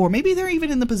 or maybe they're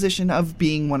even in the position of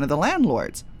being one of the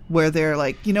landlords, where they're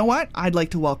like, you know what, I'd like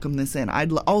to welcome this in.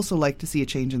 I'd also like to see a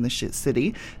change in the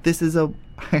city. This is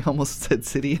I almost said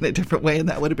city in a different way, and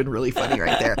that would have been really funny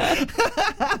right there.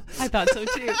 I thought so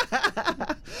too.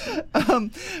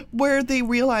 Where they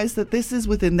realize that this is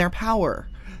within their power.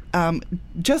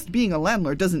 Just being a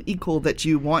landlord doesn't equal that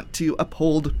you want to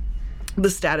uphold the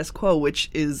status quo,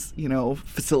 which is,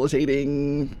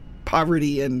 facilitating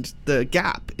poverty and the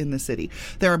gap in the city.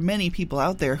 There are many people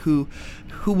out there who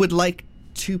would like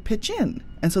to pitch in.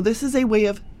 And so this is a way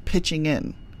of pitching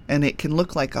in. And it can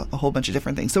look like a whole bunch of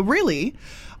different things. So really,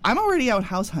 I'm already out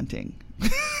house hunting.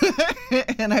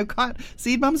 And I've got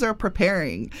seed mums are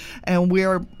preparing. And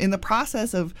we're in the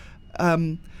process of,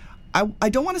 I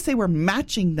don't want to say we're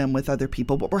matching them with other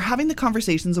people, but we're having the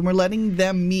conversations and we're letting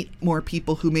them meet more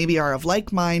people who maybe are of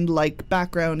like mind, like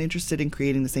background, interested in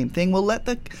creating the same thing. We'll let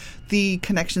the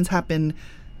connections happen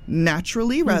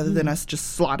naturally rather than us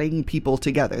just slotting people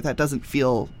together. That doesn't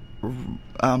feel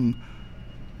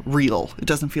real. It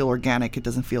doesn't feel organic. It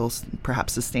doesn't feel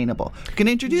perhaps sustainable. We can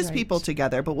introduce people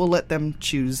together, but we'll let them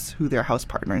choose who their house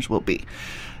partners will be.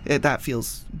 That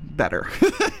feels better.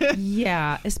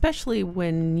 Yeah, especially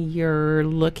when you're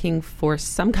looking for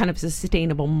some kind of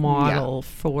sustainable model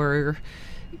for,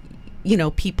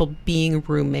 people being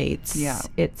roommates. Yeah.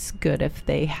 It's good if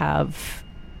they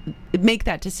make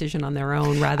that decision on their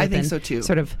own rather than so too.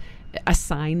 Sort of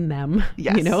assign them,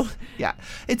 Yeah.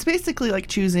 It's basically like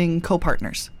choosing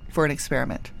co-partners for an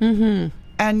experiment.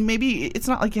 And maybe it's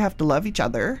not like you have to love each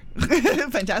other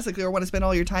fantastically or want to spend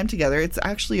all your time together. It's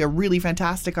actually a really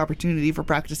fantastic opportunity for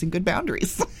practicing good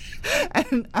boundaries.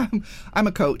 And I'm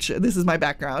a coach. This is my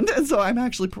background. And so I'm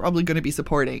actually probably going to be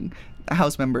supporting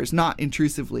house members, not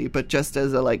intrusively, but just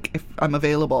as if I'm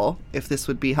available, if this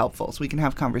would be helpful. So we can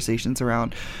have conversations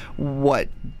around what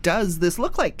does this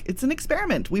look like? It's an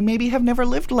experiment. We maybe have never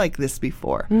lived like this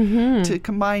before. To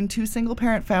combine 2 single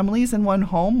parent families in one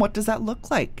home, what does that look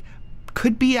like?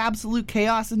 Could be absolute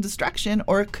chaos and destruction,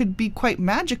 or it could be quite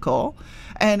magical,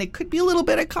 and it could be a little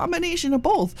bit of combination of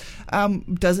both.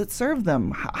 Does it serve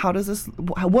them?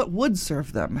 What would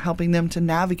serve them? Helping them to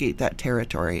navigate that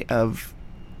territory of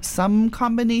some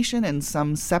combination and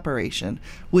some separation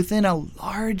within a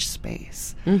large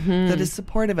space that is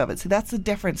supportive of it. So that's the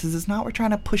difference. It's not we're trying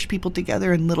to push people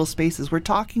together in little spaces. We're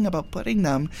talking about putting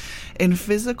them in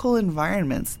physical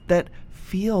environments that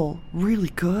feel really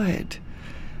good,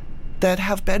 that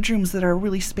have bedrooms that are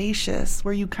really spacious,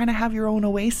 where you kind of have your own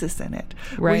oasis in it,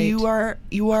 where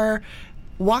you are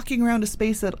walking around a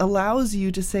space that allows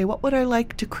you to say, what would I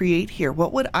like to create here?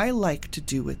 What would I like to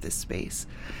do with this space?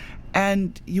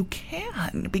 And you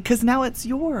can, because now it's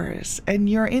yours and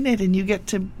you're in it and you get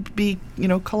to be,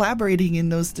 collaborating in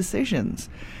those decisions.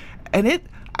 And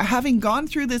having gone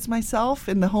through this myself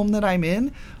in the home that I'm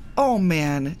in, oh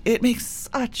man, it makes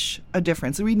such a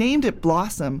difference. We named it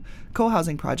Blossom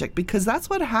Co-Housing Project because that's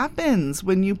what happens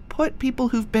when you put people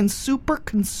who've been super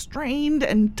constrained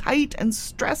and tight and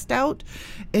stressed out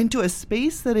into a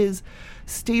space that is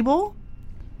stable,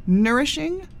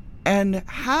 nourishing, and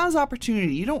has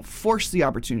opportunity. You don't force the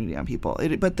opportunity on people,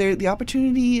 but the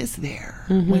opportunity is there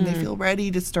when they feel ready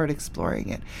to start exploring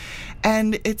it.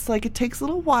 And it's like it takes a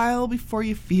little while before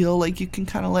you feel like you can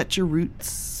kind of let your roots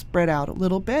spread out a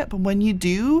little bit. But when you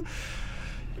do,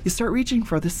 you start reaching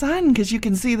for the sun because you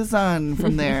can see the sun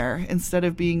from there instead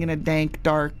of being in a dank,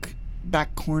 dark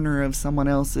back corner of someone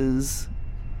else's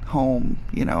home,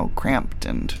 cramped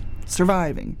and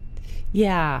surviving.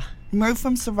 Yeah. Move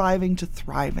from surviving to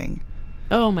thriving.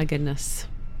 Oh, my goodness.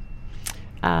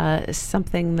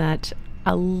 Something that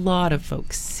a lot of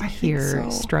folks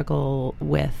here struggle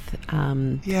with.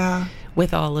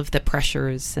 With all of the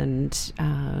pressures and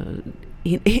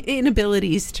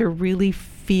inabilities to really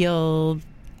feel,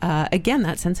 again,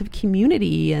 that sense of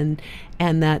community and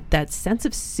that sense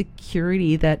of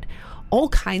security that all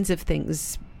kinds of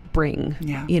things bring,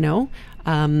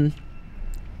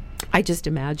 I just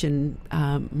imagine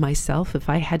myself if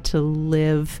I had to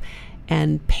live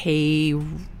and pay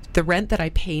the rent that I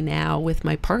pay now with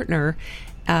my partner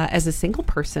as a single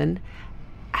person.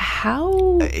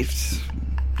 How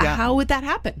would that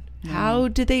happen? How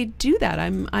do they do that?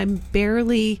 I'm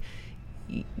barely,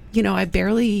 I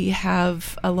barely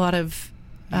have a lot of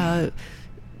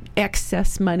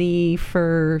excess money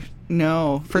for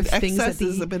things. Excess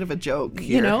is a bit of a joke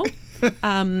here.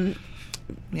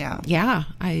 Yeah,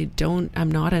 I'm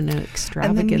not an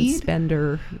extravagant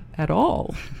spender at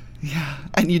all. Yeah,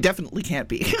 and you definitely can't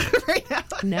be right now.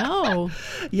 No.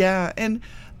 Yeah, and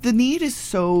the need is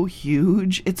so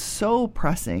huge. It's so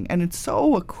pressing, and it's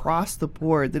so across the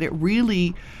board that it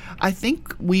really, I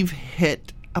think we've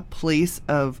hit a place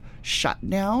of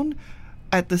shutdown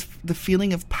at the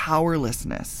feeling of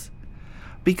powerlessness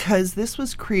because this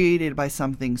was created by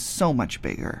something so much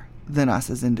bigger than us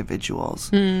as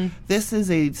individuals. This is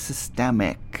a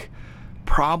systemic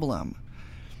problem.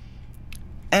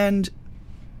 And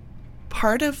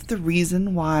part of the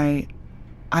reason why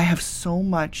I have so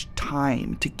much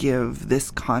time to give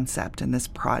this concept and this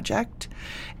project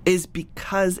is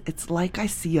because it's like I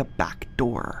see a back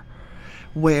door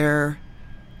where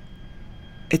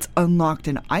it's unlocked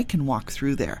and I can walk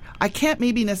through there. I can't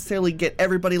maybe necessarily get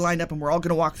everybody lined up and we're all going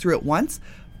to walk through at once,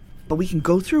 but we can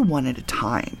go through one at a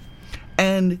time.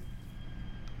 And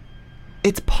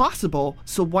it's possible,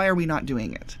 so why are we not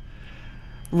doing it?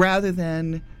 Rather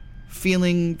than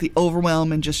feeling the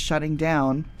overwhelm and just shutting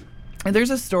down. And there's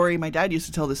a story, my dad used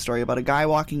to tell this story about a guy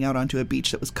walking out onto a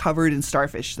beach that was covered in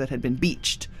starfish that had been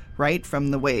beached, right, from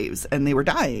the waves, and they were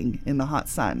dying in the hot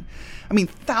sun. I mean,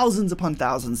 thousands upon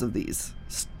thousands of these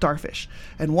starfish.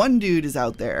 And one dude is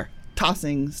out there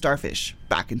tossing starfish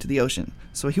back into the ocean.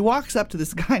 So he walks up to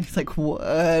this guy and he's like, what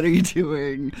are you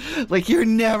doing? Like, you're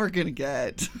never going to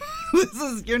get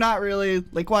you're not really,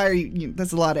 like, why are you,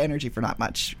 that's a lot of energy for not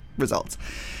much results.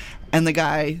 And the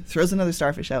guy throws another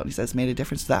starfish out and he says, made a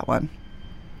difference to that one.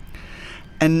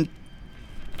 And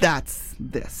that's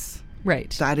this.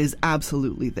 Right. That is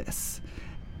absolutely this.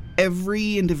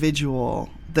 Every individual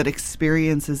that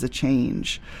experiences a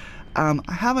change. I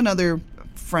have another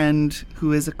friend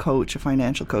who is a coach, a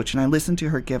financial coach, and I listened to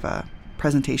her give a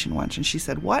presentation once, and she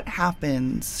said, what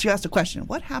happens, she asked a question,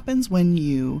 what happens when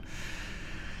you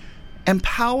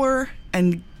empower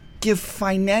and give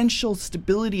financial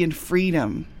stability and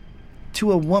freedom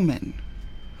to a woman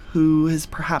who has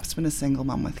perhaps been a single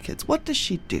mom with kids? What does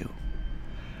she do?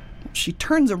 She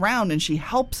turns around and she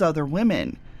helps other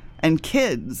women and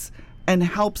kids and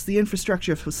helps the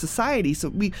infrastructure of society.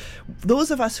 So those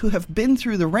of us who have been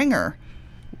through the ringer,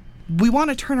 we want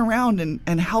to turn around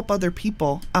and help other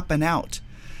people up and out.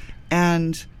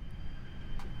 And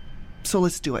so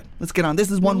let's do it. Let's get on. This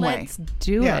is one way. Let's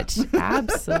do it.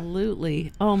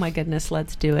 Absolutely. Oh my goodness,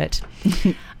 let's do it.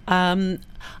 I'm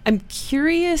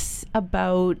curious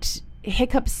about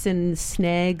hiccups and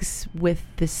snags with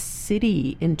the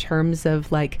city in terms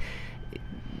of, like,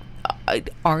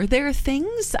 are there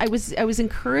things? I was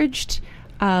encouraged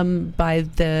by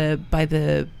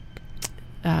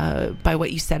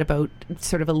what you said about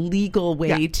sort of a legal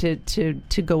way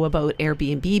to go about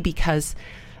Airbnb, because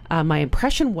my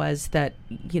impression was that,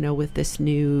 with this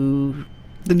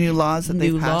the new laws that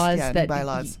they've passed,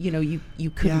 bylaws, you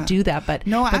couldn't do that, but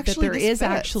that there is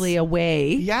actually a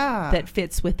way that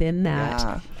fits within that.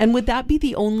 Yeah. And would that be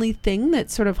the only thing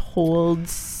that sort of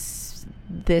holds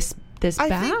this back?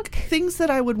 I think things that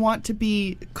I would want to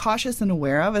be cautious and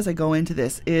aware of as I go into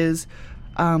this is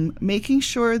making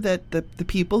sure that the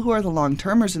people who are the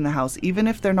long-termers in the house, even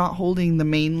if they're not holding the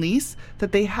main lease,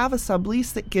 that they have a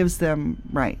sublease that gives them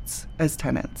rights as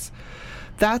tenants.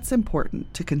 That's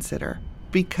important to consider,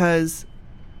 because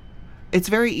it's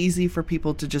very easy for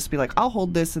people to just be like, I'll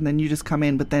hold this, and then you just come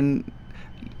in, but then,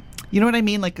 you know what I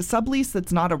mean? Like a sublease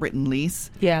that's not a written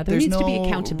lease. Yeah, there needs to be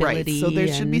accountability. Right. So there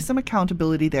should be some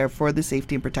accountability there for the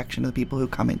safety and protection of the people who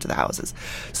come into the houses.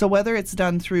 So whether it's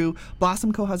done through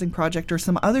Blossom Co-Housing Project or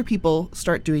some other people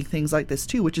start doing things like this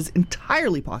too, which is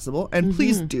entirely possible, and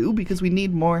please do, because we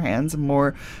need more hands and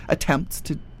more attempts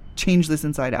to change this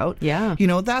inside out. Yeah. You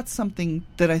know, that's something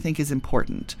that I think is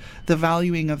important. The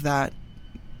valuing of that.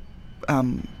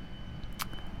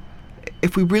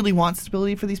 If we really want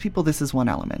stability for these people, this is one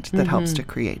element that helps to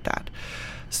create that.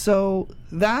 So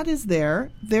that is there.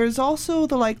 There's also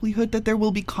the likelihood that there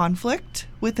will be conflict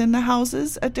within the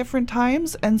houses at different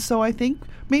times. And so I think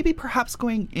maybe perhaps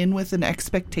going in with an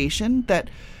expectation that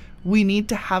we need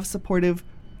to have supportive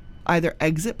either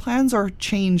exit plans or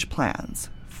change plans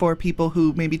for people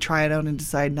who maybe try it out and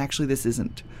decide, actually, this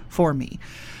isn't for me.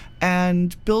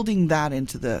 And building that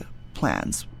into the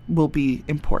plans will be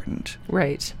important.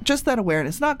 Right. Just that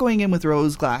awareness, not going in with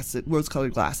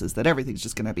rose-colored glasses that everything's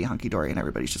just going to be hunky-dory and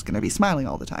everybody's just going to be smiling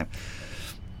all the time.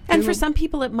 And for some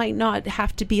people, it might not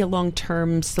have to be a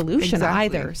long-term solution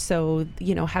either. So,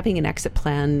 you know, having an exit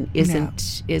plan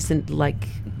isn't like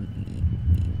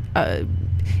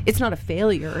it's not a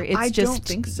failure. It's just, don't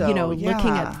think so. You know,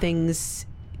 looking at things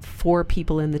for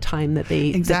people in the time that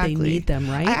they need them,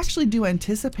 right? I actually do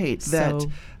anticipate that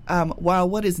while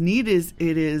what is needed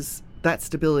is that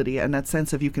stability and that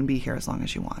sense of you can be here as long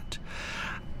as you want.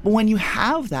 But when you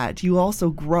have that, you also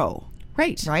grow.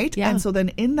 Right? Yeah. And so then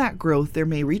in that growth, there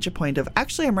may reach a point of,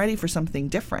 actually, I'm ready for something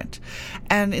different.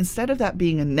 And instead of that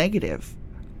being a negative,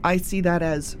 I see that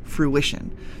as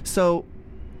fruition. So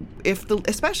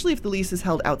especially if the lease is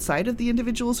held outside of the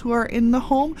individuals who are in the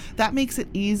home, that makes it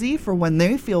easy for when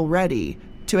they feel ready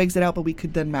to exit out, but we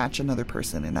could then match another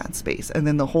person in that space. And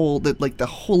then the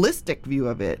holistic view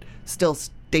of it still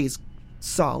stays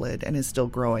solid and is still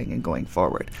growing and going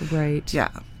forward. Right.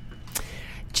 Yeah.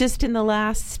 Just in the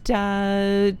last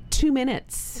 2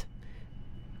 minutes,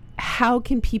 how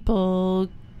can people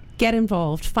get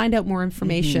involved, find out more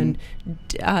information,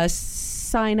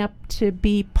 sign up to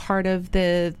be part of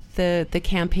the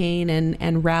campaign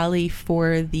and rally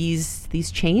for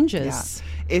these changes? Yeah.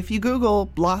 If you Google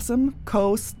Blossom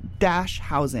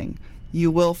Co-Housing, you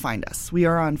will find us. We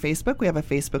are on Facebook. We have a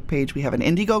Facebook page. We have an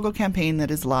Indiegogo campaign that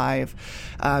is live.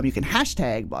 You can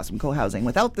hashtag Blossom Co-Housing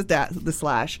without the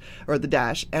slash or the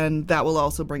dash, and that will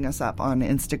also bring us up on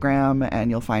Instagram, and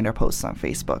you'll find our posts on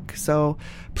Facebook. So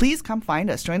please come find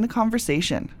us. Join the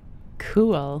conversation.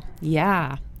 Cool.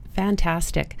 Yeah.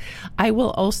 Fantastic. I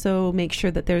will also make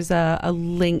sure that there's a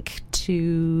link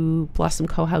to Blossom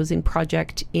Co-Housing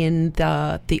Project in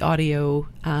the audio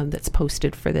that's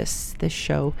posted for this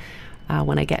show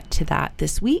when I get to that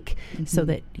this week, so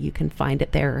that you can find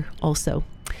it there also.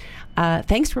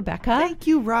 Thanks, Rebecca. Thank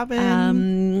you,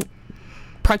 Robin.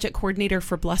 Project coordinator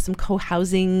for Blossom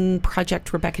Co-Housing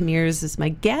Project, Rebecca Mears, is my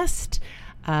guest.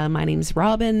 My name's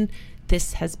Robin.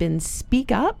 This has been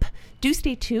Speak Up. Do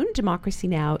stay tuned. Democracy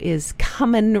Now! Is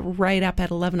coming right up at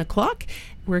 11 o'clock.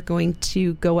 We're going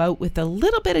to go out with a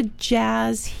little bit of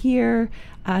jazz here,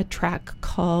 a track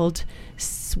called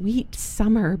Sweet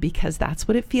Summer, because that's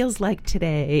what it feels like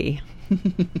today.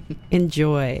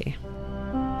 Enjoy.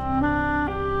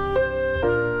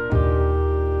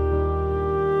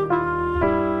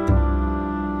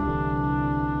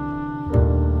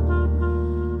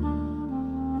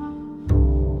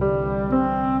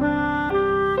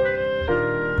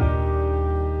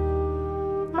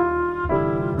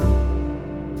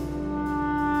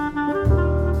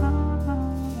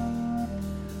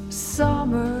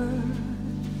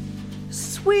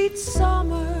 Sweet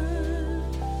summer,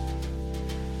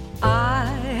 I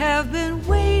have been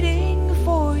waiting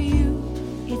for you,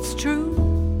 it's true.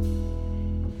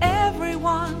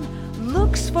 Everyone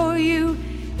looks for you,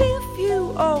 if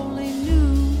you only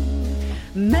knew,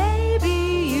 maybe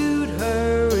you'd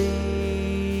hurry.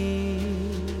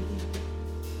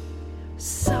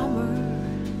 Summer,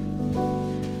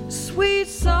 sweet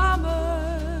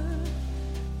summer,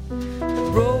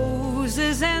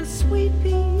 roses and sweet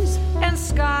peas and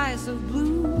skies of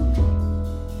blue.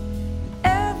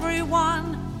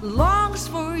 Everyone longs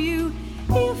for you,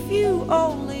 if you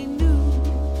only knew,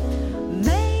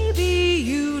 maybe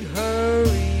you'd hurry.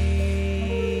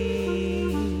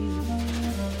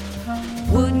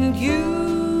 Wouldn't you?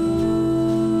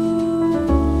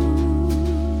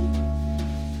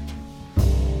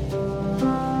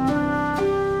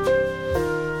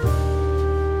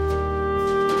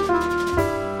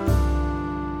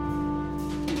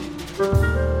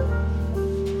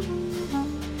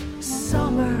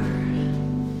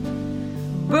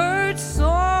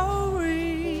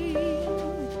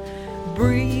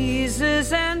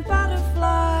 breezes and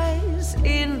butterflies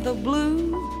in the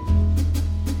blue.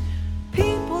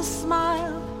 People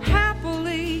smile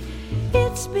happily,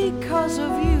 it's because of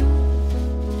you.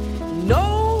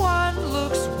 No one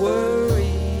looks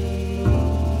worried.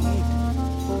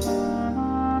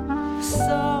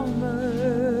 Summer,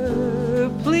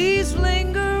 please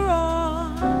linger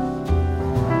on.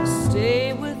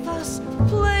 Stay with us,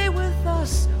 play with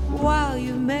us while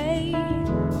you may.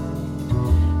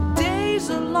 Days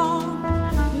are long,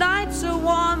 nights are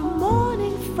warm,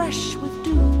 morning fresh with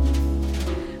dew.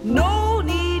 No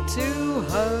need to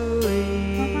hurry.